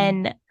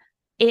 And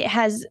it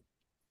has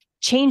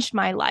changed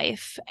my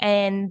life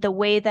and the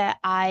way that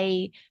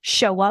I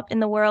show up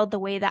in the world, the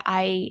way that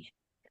I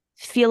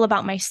feel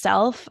about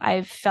myself.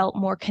 I've felt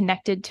more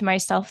connected to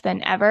myself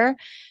than ever.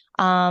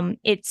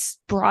 It's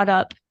brought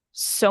up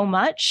so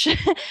much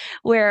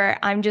where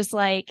I'm just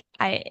like,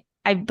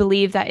 I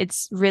believe that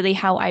it's really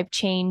how I've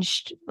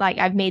changed. Like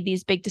I've made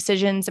these big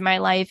decisions in my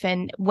life.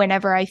 And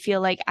whenever I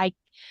feel like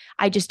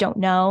I just don't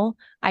know,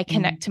 I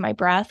connect to my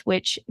breath,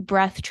 which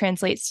breath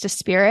translates to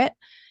spirit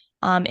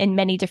in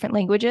many different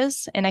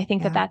languages. And I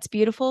think that that's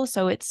beautiful.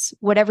 So it's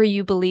whatever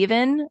you believe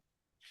in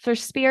for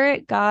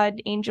spirit,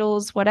 God,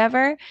 angels,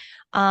 whatever.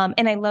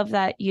 And I love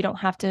that you don't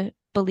have to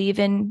believe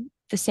in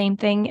the same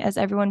thing as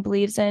everyone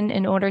believes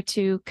in order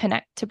to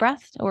connect to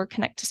breath or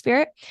connect to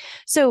spirit.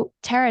 So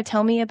Tara,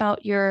 tell me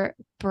about your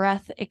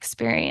breath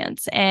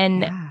experience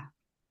and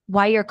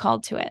why you're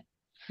called to it.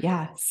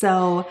 Yeah.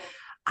 So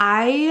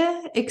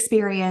I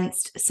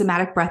experienced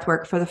somatic breath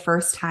work for the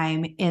first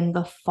time in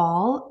the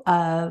fall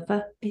of,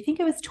 I think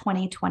it was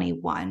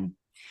 2021.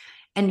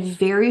 And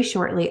very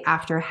shortly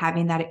after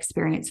having that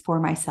experience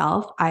for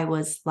myself, I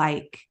was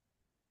like,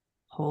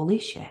 holy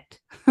shit,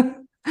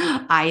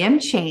 I am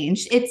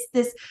changed. It's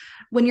this,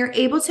 when you're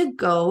able to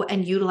go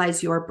and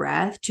utilize your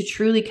breath to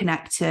truly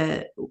connect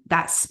to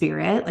that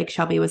spirit, like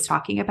Shelby was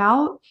talking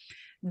about,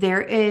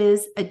 there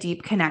is a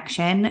deep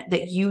connection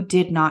that you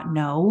did not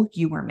know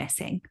you were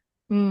missing.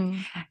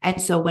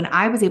 And so when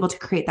I was able to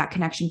create that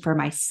connection for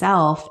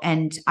myself,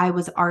 and I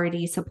was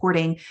already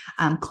supporting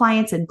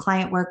clients and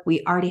client work,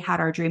 we already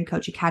had our Dream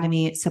Coach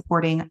Academy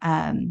supporting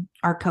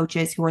our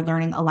coaches who are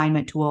learning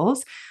alignment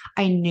tools.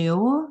 I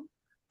knew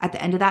at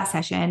the end of that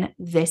session,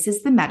 this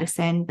is the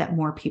medicine that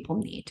more people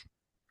need.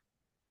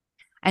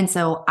 And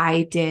so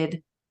I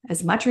did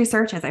as much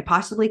research as I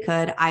possibly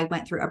could. I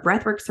went through a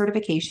breathwork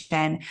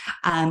certification.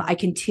 I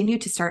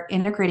continued to start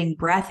integrating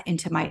breath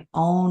into my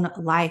own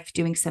life,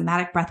 doing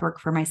somatic breathwork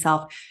for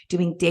myself,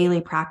 doing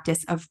daily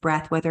practice of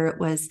breath, whether it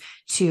was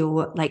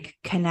to like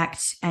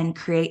connect and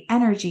create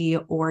energy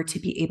or to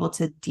be able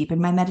to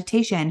deepen my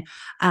meditation.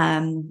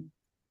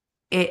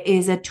 It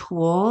is a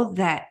tool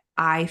that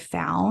I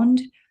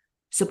found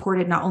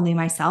supported not only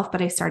myself,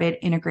 but I started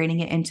integrating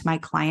it into my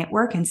client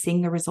work and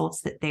seeing the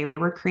results that they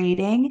were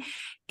creating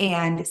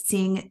and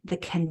seeing the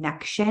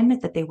connection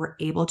that they were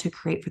able to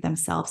create for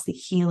themselves, the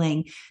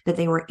healing that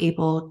they were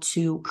able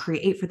to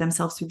create for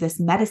themselves through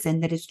this medicine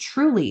that is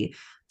truly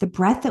the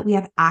breath that we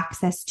have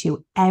access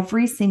to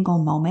every single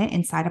moment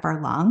inside of our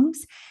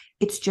lungs.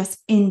 It's just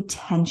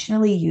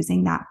intentionally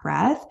using that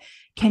breath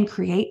can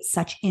create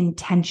such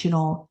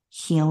intentional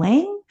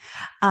healing.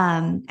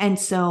 And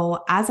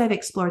so as I've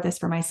explored this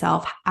for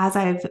myself, as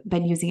I've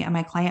been using it in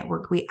my client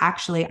work,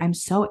 I'm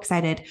so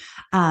excited.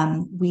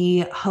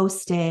 We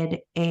hosted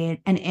an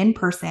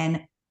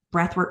in-person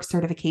breathwork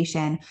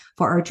certification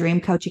for our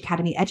Dream Coach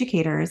Academy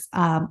educators.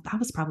 That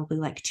was probably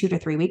like 2 to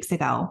 3 weeks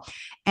ago.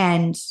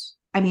 And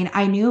I mean,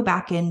 I knew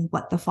back in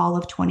the fall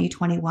of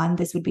 2021,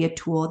 this would be a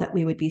tool that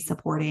we would be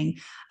supporting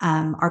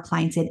our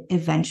clients in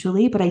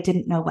eventually, but I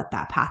didn't know what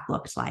that path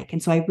looked like.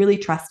 And so I really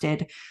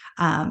trusted.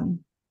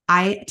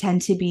 I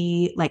tend to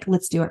be like,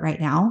 let's do it right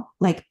now.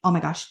 Like, oh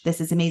my gosh,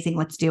 this is amazing.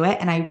 Let's do it.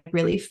 And I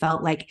really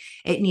felt like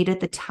it needed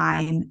the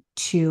time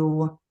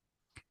to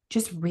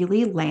just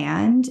really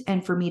land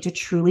and for me to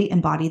truly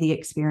embody the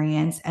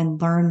experience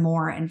and learn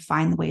more and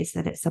find the ways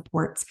that it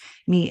supports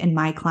me and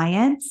my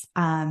clients.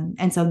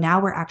 And so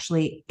now we're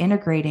actually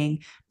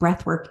integrating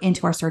breathwork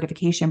into our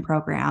certification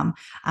program,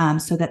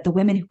 so that the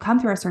women who come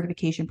through our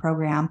certification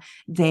program,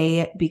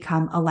 they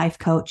become a life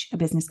coach, a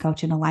business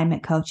coach, an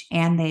alignment coach,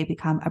 and they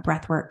become a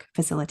breathwork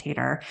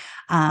facilitator.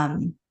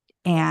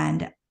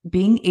 And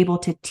being able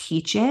to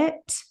teach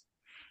it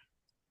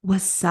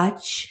was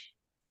such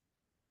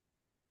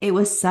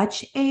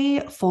a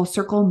full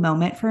circle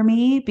moment for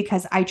me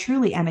because I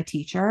truly am a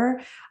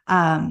teacher.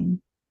 And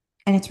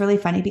it's really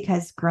funny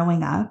because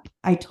growing up,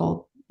 I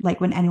told,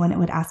 like, when anyone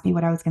would ask me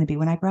what I was going to be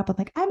when I grew up, I'm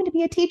like, I'm going to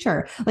be a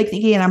teacher, like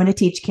thinking I'm going to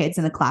teach kids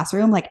in the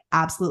classroom, like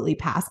absolutely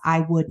pass. I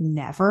would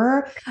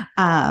never.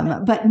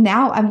 But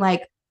now I'm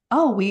like,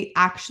 oh, we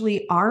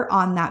actually are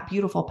on that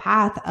beautiful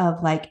path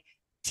of like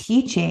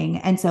teaching.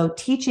 And so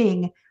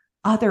teaching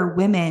other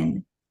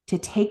women to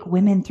take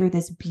women through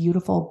this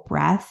beautiful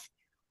breath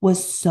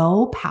was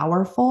so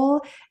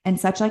powerful and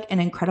such like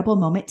an incredible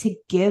moment to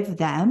give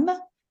them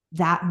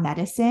that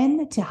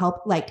medicine to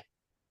help. Like,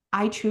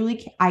 I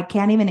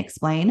can't even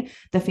explain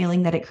the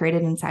feeling that it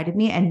created inside of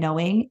me. And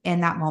knowing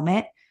in that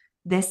moment,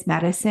 this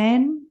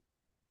medicine,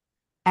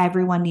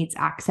 everyone needs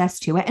access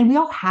to it. And we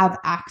all have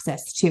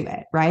access to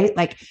it, right?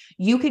 Like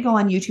you could go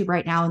on YouTube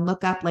right now and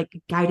look up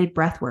like guided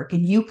breath work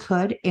and you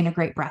could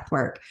integrate breath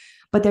work,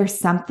 but there's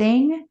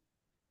something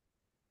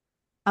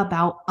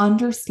about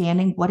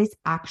understanding what it's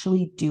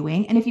actually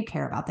doing. And if you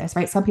care about this,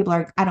 right? Some people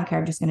are, I don't care,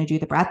 I'm just going to do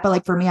the breath. But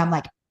like for me, I'm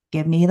like,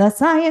 give me the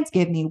science,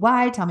 give me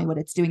why, tell me what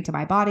it's doing to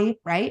my body,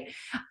 right?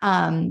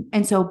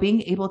 And so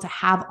being able to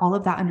have all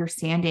of that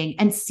understanding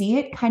and see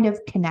it kind of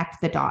connect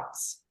the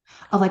dots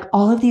of like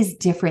all of these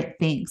different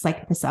things,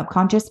 like the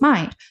subconscious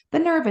mind, the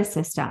nervous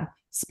system,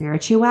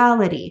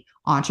 spirituality,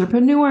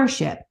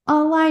 entrepreneurship,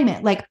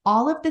 alignment, like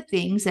all of the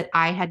things that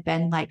I had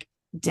been like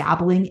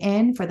dabbling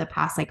in for the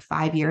past like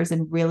 5 years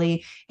and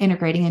really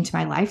integrating into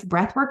my life.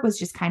 Breathwork was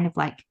just kind of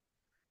like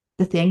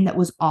the thing that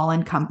was all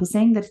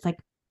encompassing, that it's like,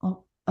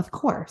 oh, of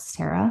course,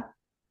 Tara,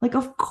 like,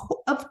 of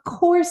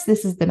course,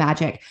 this is the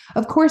magic.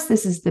 Of course,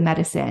 this is the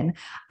medicine.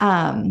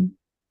 And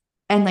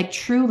like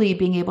truly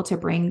being able to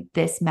bring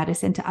this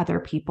medicine to other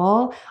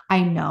people,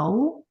 I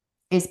know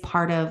is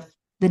part of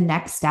the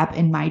next step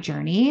in my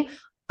journey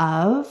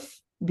of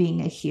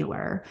being a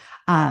healer.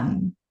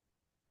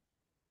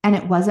 And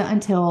it wasn't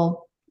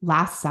until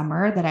last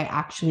summer that I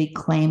actually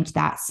claimed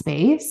that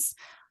space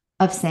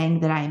of saying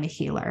that I am a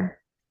healer,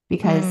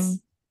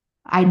 because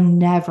I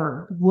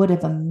never would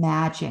have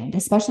imagined,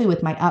 especially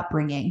with my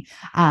upbringing,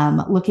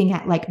 looking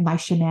at like my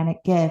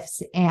shamanic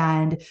gifts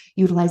and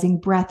utilizing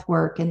breath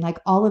work and like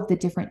all of the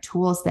different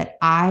tools that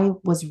I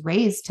was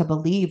raised to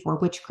believe were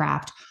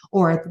witchcraft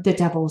or the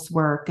devil's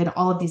work and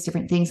all of these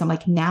different things. I'm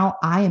like, now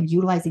I am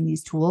utilizing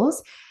these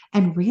tools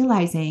and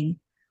realizing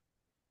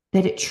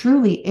that it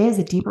truly is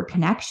a deeper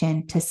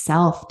connection to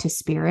self, to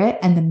spirit,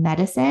 and the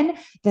medicine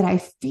that I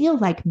feel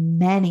like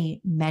many,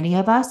 many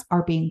of us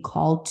are being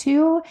called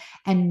to.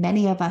 And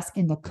many of us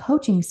in the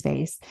coaching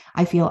space,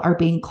 I feel, are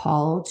being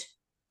called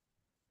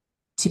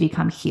to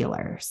become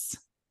healers.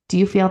 Do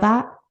you feel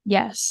that?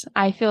 Yes,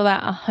 I feel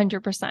that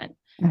 100%.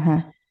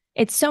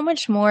 It's so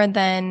much more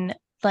than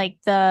like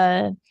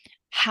the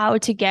how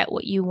to get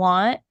what you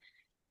want,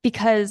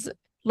 because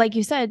like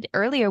you said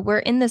earlier, we're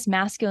in this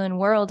masculine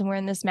world and we're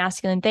in this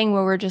masculine thing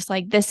where we're just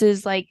like, this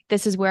is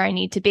where I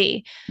need to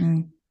be.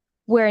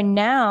 Where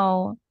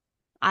now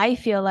I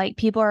feel like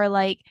people are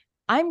like,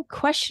 I'm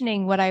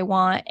questioning what I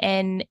want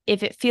and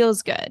if it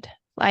feels good.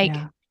 Like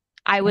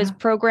I was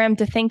programmed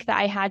to think that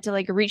I had to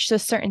like reach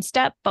this certain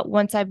step, but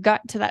once I've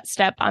got to that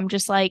step, I'm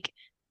just like,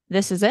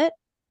 this is it.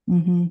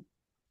 Mm-hmm.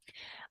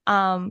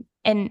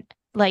 And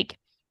like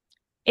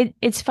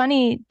it's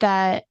funny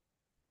that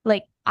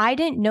like I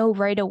didn't know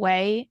right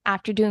away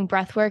after doing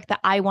breath work that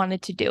I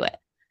wanted to do it.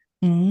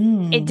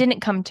 It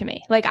didn't come to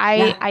me. Like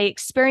I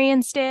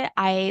experienced it.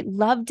 I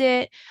loved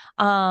it.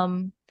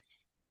 And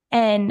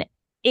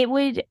it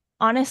would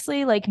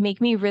honestly like make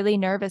me really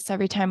nervous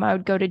every time I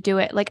would go to do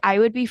it. Like I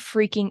would be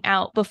freaking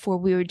out before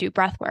we would do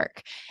breath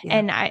work.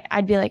 And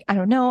I'd be like, I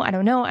don't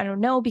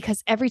know.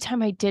 Because every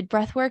time I did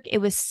breath work, it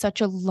was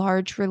such a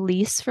large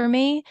release for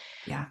me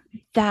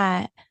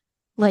that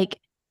like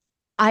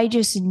I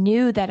just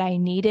knew that I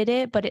needed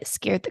it, but it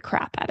scared the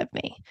crap out of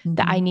me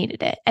that I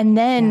needed it. And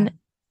then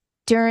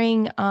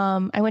during,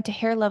 I went to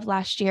Hair Love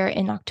last year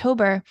in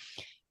October.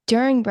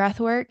 During breath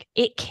work,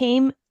 it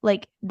came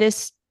like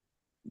this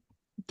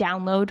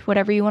download,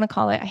 whatever you want to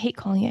call it. I hate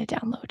calling it a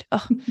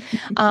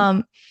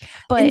download.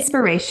 But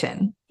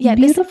inspiration. Yeah.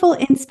 Beautiful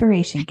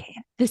inspiration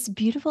came. This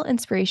beautiful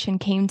inspiration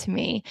came to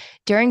me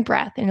during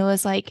breath. And it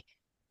was like,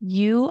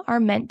 you are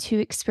meant to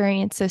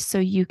experience this so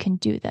you can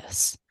do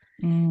this.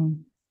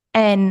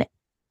 And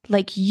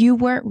like, you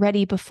weren't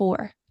ready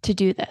before to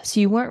do this.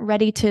 You weren't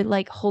ready to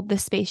like hold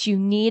this space. You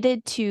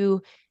needed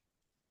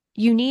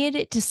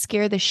it to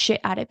scare the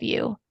shit out of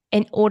you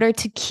in order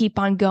to keep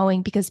on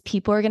going, because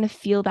people are going to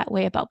feel that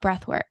way about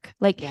breath work.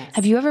 Like,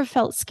 have you ever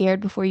felt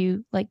scared before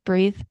you like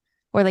breathe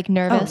or like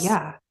nervous?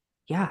 Oh,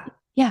 yeah.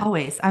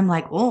 Always. I'm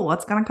like, oh,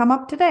 what's going to come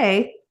up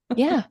today?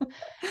 Yeah.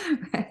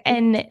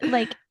 And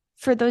like,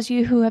 for those of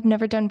you who have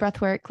never done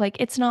breath work, like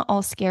it's not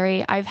all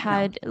scary. I've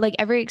had like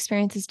every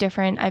experience is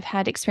different. I've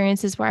had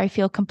experiences where I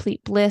feel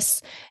complete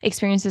bliss,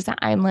 experiences that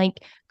I'm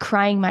like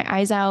crying my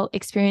eyes out,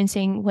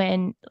 experiencing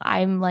when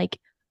I'm like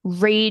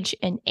rage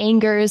and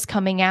anger is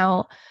coming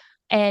out,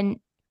 and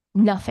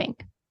nothing.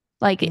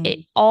 Like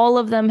all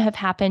of them have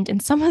happened,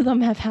 and some of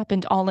them have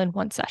happened all in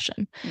one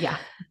session. Yeah.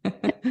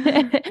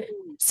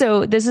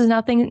 So this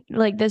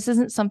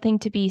isn't something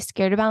to be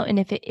scared about. And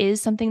if it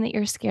is something that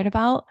you're scared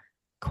about,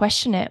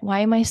 question it. Why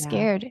am I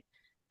scared?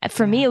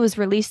 For me, it was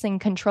releasing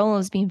control. It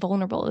was being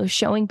vulnerable. It was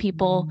showing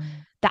people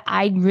that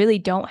I really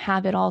don't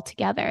have it all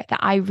together, that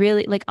I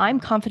really like, I'm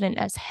confident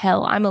as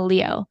hell. I'm a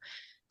Leo.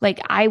 Like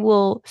I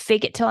will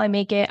fake it till I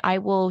make it. I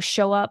will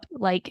show up.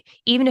 Like,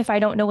 even if I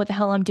don't know what the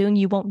hell I'm doing,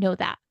 you won't know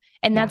that.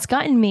 And that's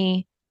gotten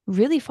me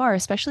really far,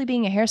 especially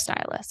being a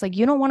hairstylist. Like,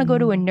 you don't want to go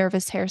to a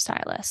nervous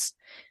hairstylist.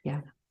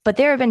 Yeah. But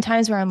there have been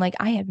times where I'm like,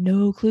 I have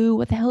no clue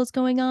what the hell is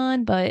going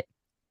on, but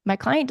my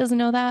client doesn't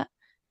know that.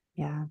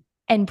 Yeah.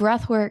 And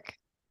breath work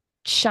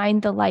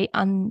shined the light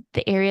on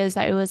the areas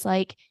that it was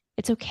like,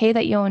 it's okay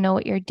that you don't know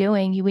what you're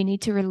doing. We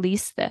need to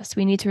release this.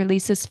 We need to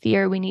release this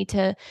fear. We need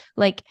to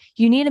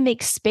you need to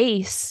make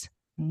space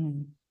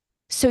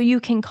so you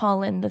can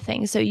call in the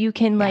things, so you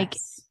can like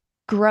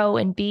grow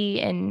and be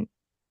and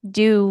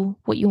do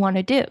what you want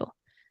to do.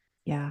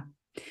 Yeah.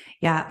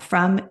 Yeah.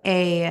 From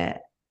a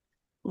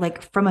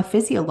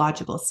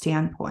physiological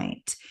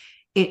standpoint,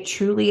 it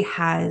truly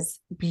has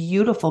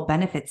beautiful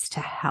benefits to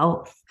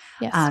health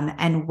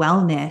and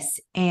wellness.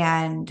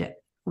 And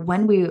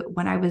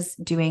when I was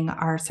doing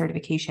our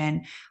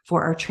certification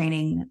for our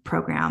training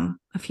program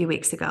a few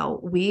weeks ago,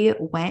 we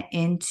went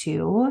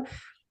into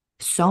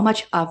so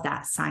much of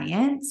that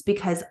science,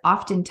 because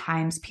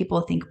oftentimes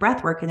people think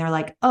breath work and they're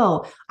like,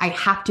 oh, I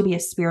have to be a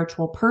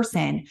spiritual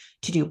person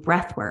to do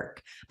breath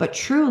work. But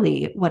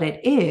truly what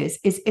it is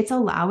it's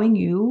allowing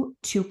you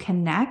to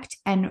connect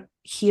and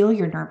heal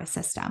your nervous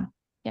system.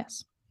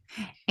 Yes.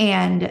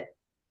 And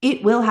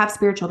it will have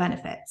spiritual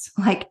benefits.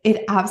 Like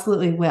it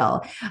absolutely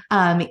will.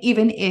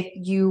 Even if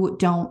you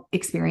don't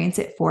experience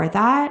it for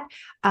that.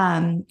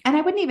 And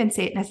I wouldn't even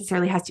say it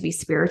necessarily has to be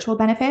spiritual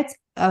benefits,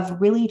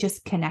 of really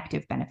just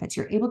connective benefits.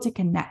 You're able to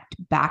connect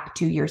back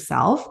to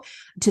yourself,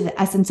 to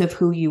the essence of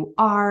who you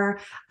are.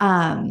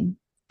 And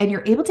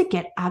you're able to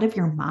get out of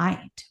your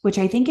mind, which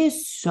I think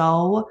is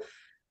so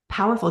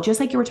powerful. Just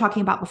like you were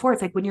talking about before,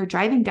 it's like when you're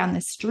driving down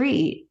the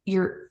street,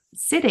 you're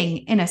sitting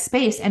in a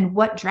space, and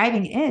what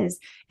driving is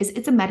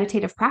it's a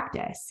meditative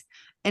practice.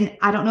 And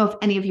I don't know if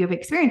any of you have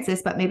experienced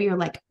this, but maybe you're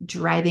like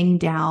driving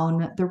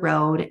down the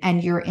road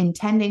and you're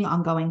intending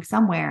on going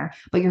somewhere,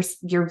 but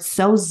you're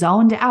so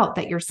zoned out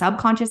that your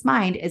subconscious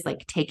mind is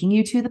like taking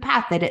you to the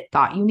path that it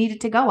thought you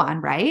needed to go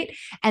on, right?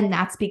 And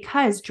that's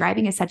because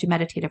driving is such a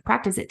meditative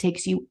practice. It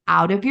takes you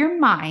out of your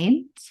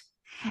mind.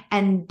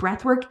 And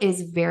breath work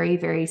is very,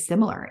 very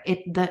similar.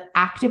 The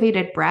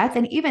activated breath,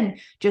 and even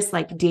just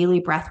like daily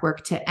breath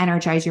work to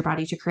energize your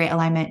body, to create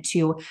alignment,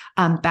 to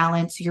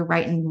balance your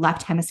right and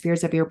left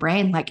hemispheres of your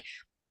brain. Like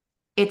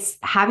it's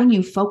having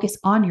you focus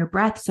on your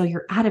breath, so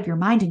you're out of your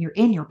mind and you're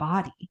in your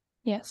body.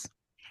 Yes.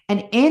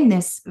 And in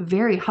this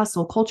very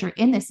hustle culture,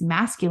 in this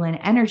masculine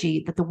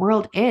energy that the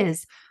world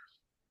is,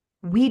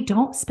 we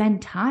don't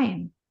spend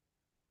time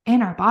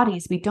in our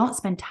bodies. We don't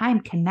spend time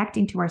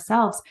connecting to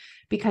ourselves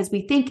because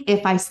we think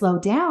if I slow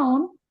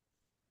down,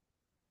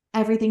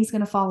 everything's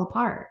going to fall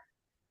apart.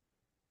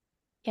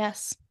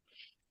 Yes.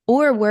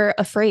 Or we're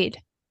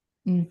afraid.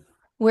 Mm.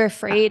 We're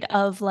afraid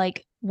of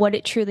like what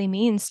it truly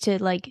means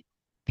to like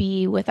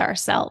be with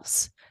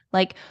ourselves.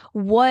 Like,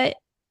 what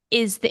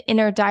is the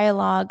inner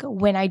dialogue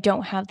when I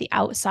don't have the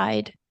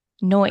outside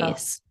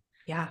noise?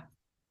 Yeah.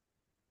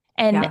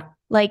 And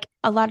like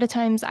a lot of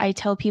times I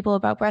tell people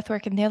about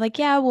breathwork and they're like,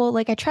 yeah, well,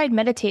 like I tried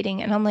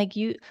meditating. And I'm like,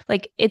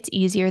 it's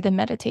easier than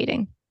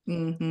meditating.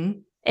 Mm-hmm.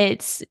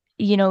 It's,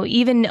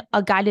 even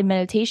a guided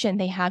meditation,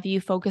 they have you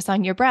focus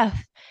on your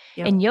breath.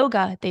 Yep. In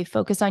yoga, they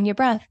focus on your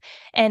breath.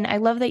 And I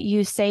love that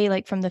you say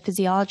like from the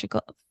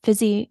physiological,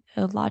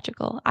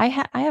 I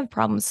have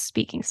problems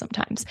speaking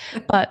sometimes,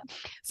 but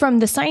from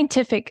the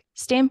scientific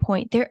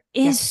standpoint, there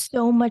is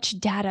so much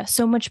data,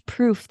 so much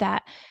proof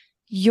that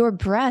your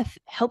breath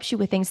helps you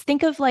with things.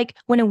 Think of like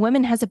when a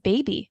woman has a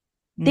baby,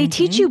 they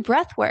teach you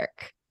breath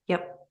work.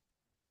 Yep.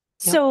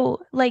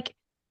 So like,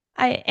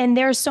 and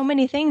there are so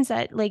many things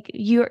that like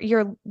you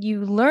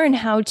learn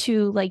how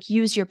to like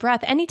use your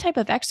breath, any type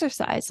of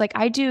exercise. Like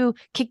I do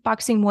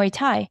kickboxing, Muay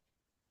Thai.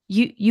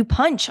 You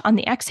punch on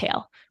the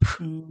exhale.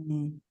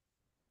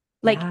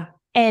 Like,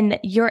 and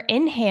your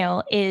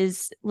inhale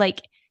is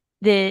like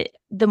the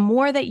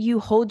more that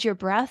you hold your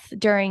breath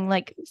during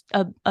like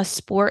a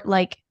sport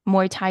like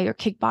Muay Thai or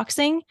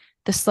kickboxing,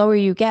 the slower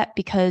you get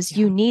because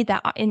you need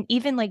that. And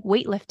even like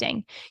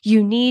weightlifting,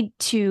 you need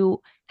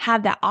to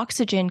have that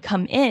oxygen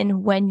come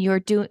in when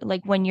you're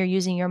when you're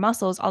using your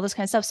muscles, all this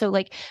kind of stuff. So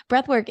like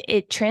breath work,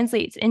 it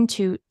translates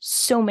into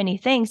so many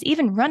things,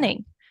 even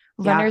running,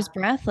 runner's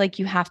breath. Like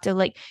you have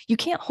to you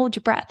can't hold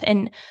your breath.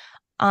 And,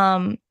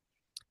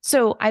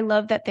 so I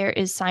love that there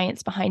is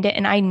science behind it.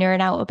 And I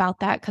nerd out about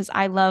that because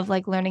I love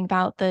like learning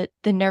about the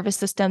nervous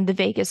system, the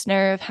vagus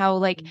nerve,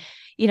 how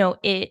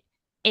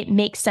it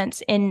makes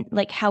sense in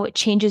like how it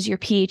changes your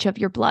pH of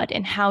your blood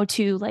and how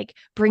to like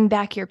bring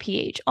back your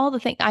pH, all the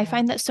things. I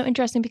find that so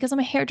interesting because I'm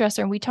a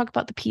hairdresser and we talk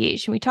about the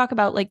pH and we talk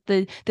about like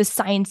the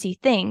sciencey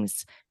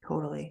things.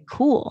 Totally.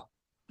 Cool.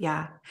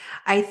 Yeah.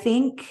 I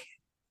think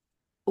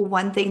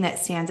one thing that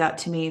stands out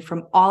to me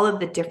from all of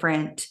the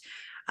different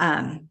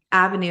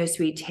avenues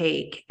we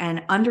take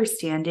and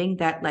understanding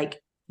that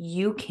like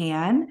you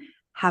can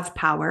have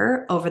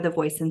power over the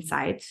voice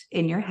inside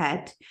in your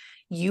head.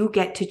 You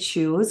get to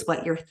choose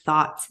what your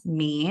thoughts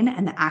mean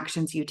and the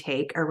actions you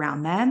take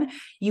around them.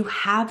 You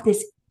have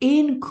this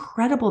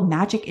incredible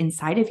magic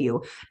inside of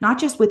you, not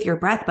just with your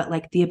breath, but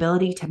like the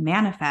ability to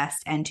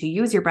manifest and to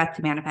use your breath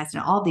to manifest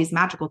and all of these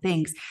magical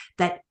things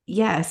that,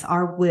 yes,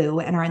 are woo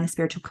and are in the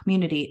spiritual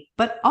community,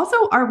 but also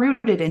are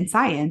rooted in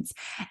science.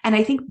 And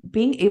I think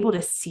being able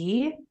to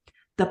see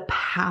the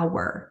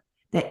power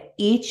that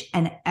each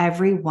and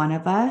every one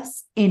of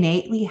us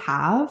innately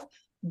have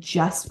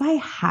just by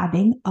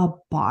having a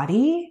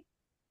body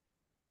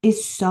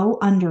is so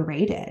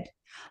underrated.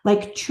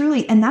 Like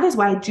truly, and that is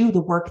why I do the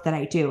work that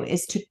I do,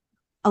 is to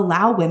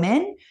allow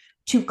women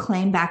to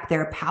claim back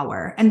their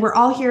power. And we're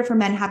all here for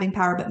men having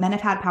power, but men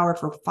have had power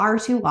for far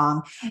too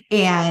long.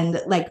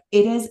 And like,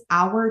 it is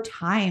our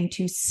time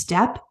to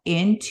step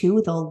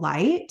into the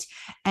light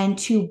and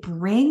to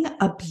bring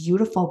a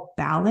beautiful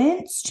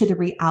balance to the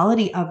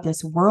reality of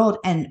this world.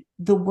 And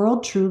the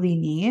world truly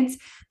needs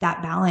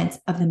that balance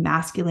of the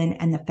masculine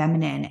and the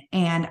feminine.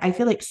 And I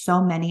feel like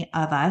so many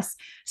of us,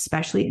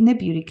 especially in the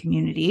beauty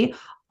community,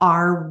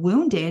 are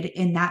wounded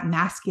in that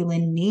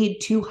masculine need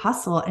to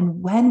hustle.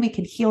 And when we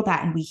can heal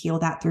that, and we heal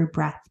that through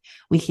breath,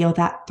 we heal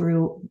that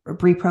through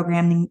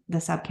reprogramming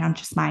the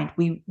subconscious mind,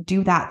 we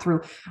do that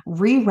through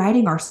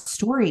rewriting our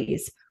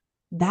stories.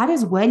 That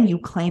is when you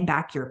claim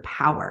back your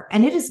power.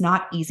 And it is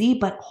not easy,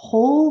 but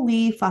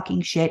holy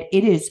fucking shit,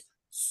 it is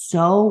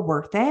so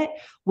worth it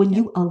when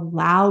you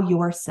allow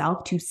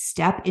yourself to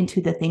step into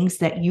the things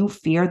that you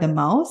fear the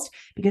most.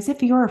 Because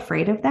if you're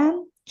afraid of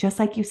them, just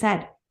like you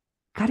said,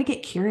 got to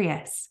get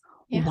curious.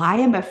 Why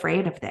am I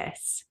afraid of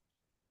this?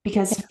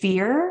 Because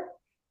fear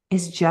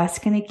is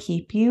just going to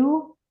keep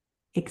you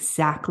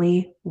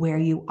exactly where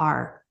you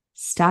are,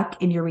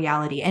 stuck in your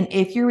reality. And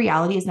if your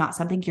reality is not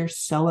something you're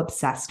so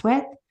obsessed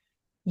with,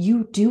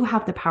 you do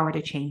have the power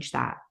to change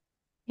that.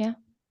 Yeah.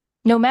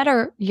 No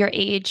matter your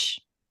age,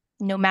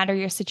 no matter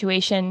your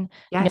situation,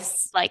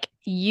 like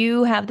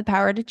you have the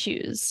power to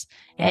choose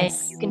and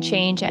you can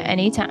change at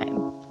any time.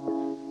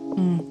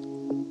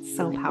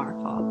 So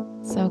powerful.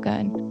 So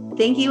good.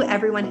 Thank you,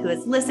 everyone who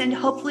has listened.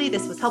 Hopefully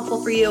this was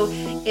helpful for you.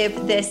 If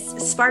this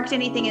sparked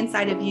anything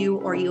inside of you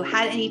or you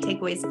had any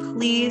takeaways,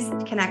 please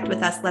connect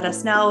with us. Let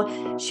us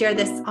know. Share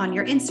this on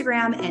your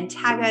Instagram and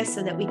tag us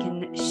so that we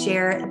can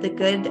share the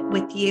good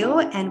with you.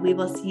 And we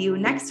will see you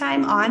next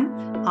time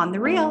on The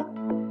Real.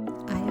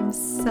 I am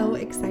so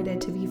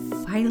excited to be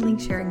finally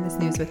sharing this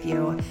news with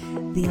you.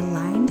 The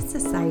Aligned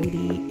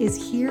Society is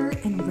here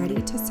and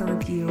ready to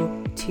serve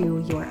you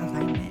to your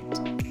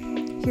alignment.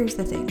 Here's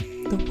the thing,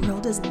 the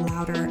world is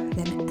louder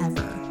than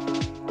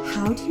ever.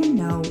 How do you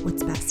know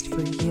what's best for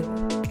you?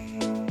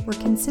 we're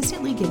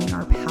consistently giving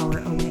our power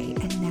away,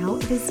 and now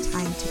it is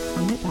time to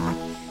claim it back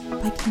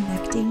by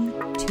connecting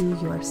to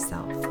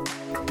yourself.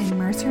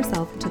 Immerse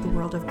yourself into the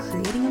world of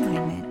creating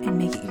alignment and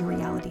make it your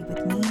reality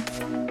with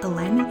me,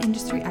 alignment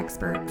industry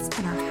experts,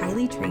 and our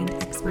highly trained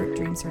expert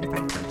dream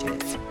certified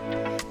coaches.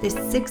 This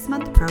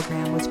 6-month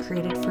program was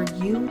created for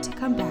you to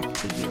come back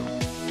to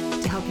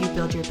you, to help you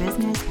build your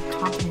business with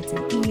confidence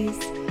and ease,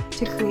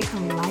 to create a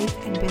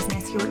life and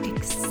business you're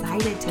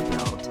excited to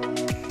build,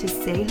 to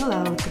say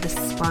hello to the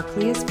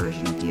sparkliest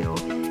version of you,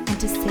 and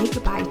to say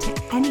goodbye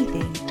to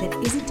anything that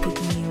isn't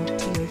taking you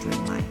to your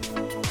dream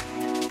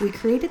life. We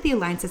created the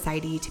Align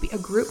Society to be a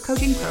group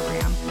coaching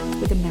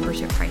program with a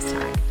membership price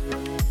tag.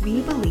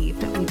 We believe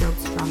that we build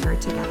stronger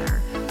together,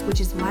 which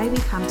is why we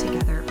come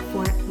together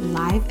for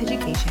live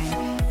education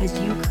as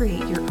you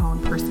create your own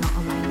personal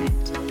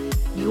alignment.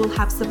 You will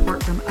have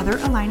support from other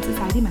Align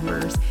Society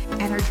members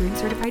and our Dream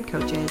Certified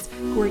coaches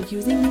who are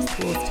using these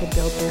tools to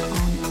build their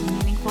own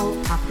meaningful,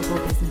 profitable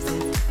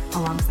businesses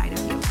alongside of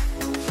you.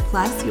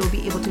 Plus, you will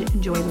be able to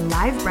enjoy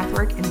live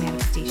breathwork and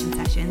manifestation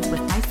sessions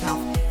with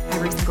myself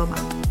every single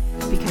month,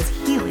 because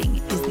healing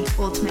is the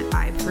ultimate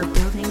vibe for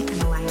building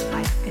an aligned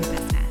life and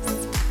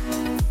business.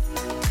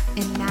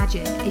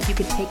 Imagine if you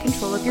could take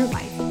control of your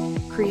life,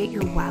 create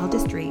your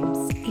wildest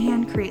dreams,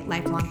 and create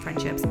lifelong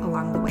friendships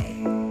along the way.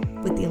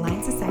 With the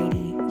Align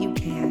Society, you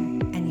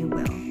can and you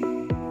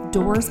will.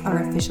 Doors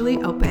are officially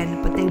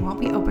open, but they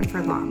won't be open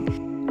for long.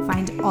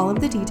 Find all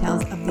of the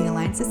details of the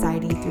Align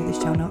Society through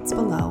the show notes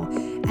below,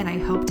 and I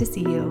hope to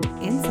see you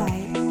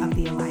inside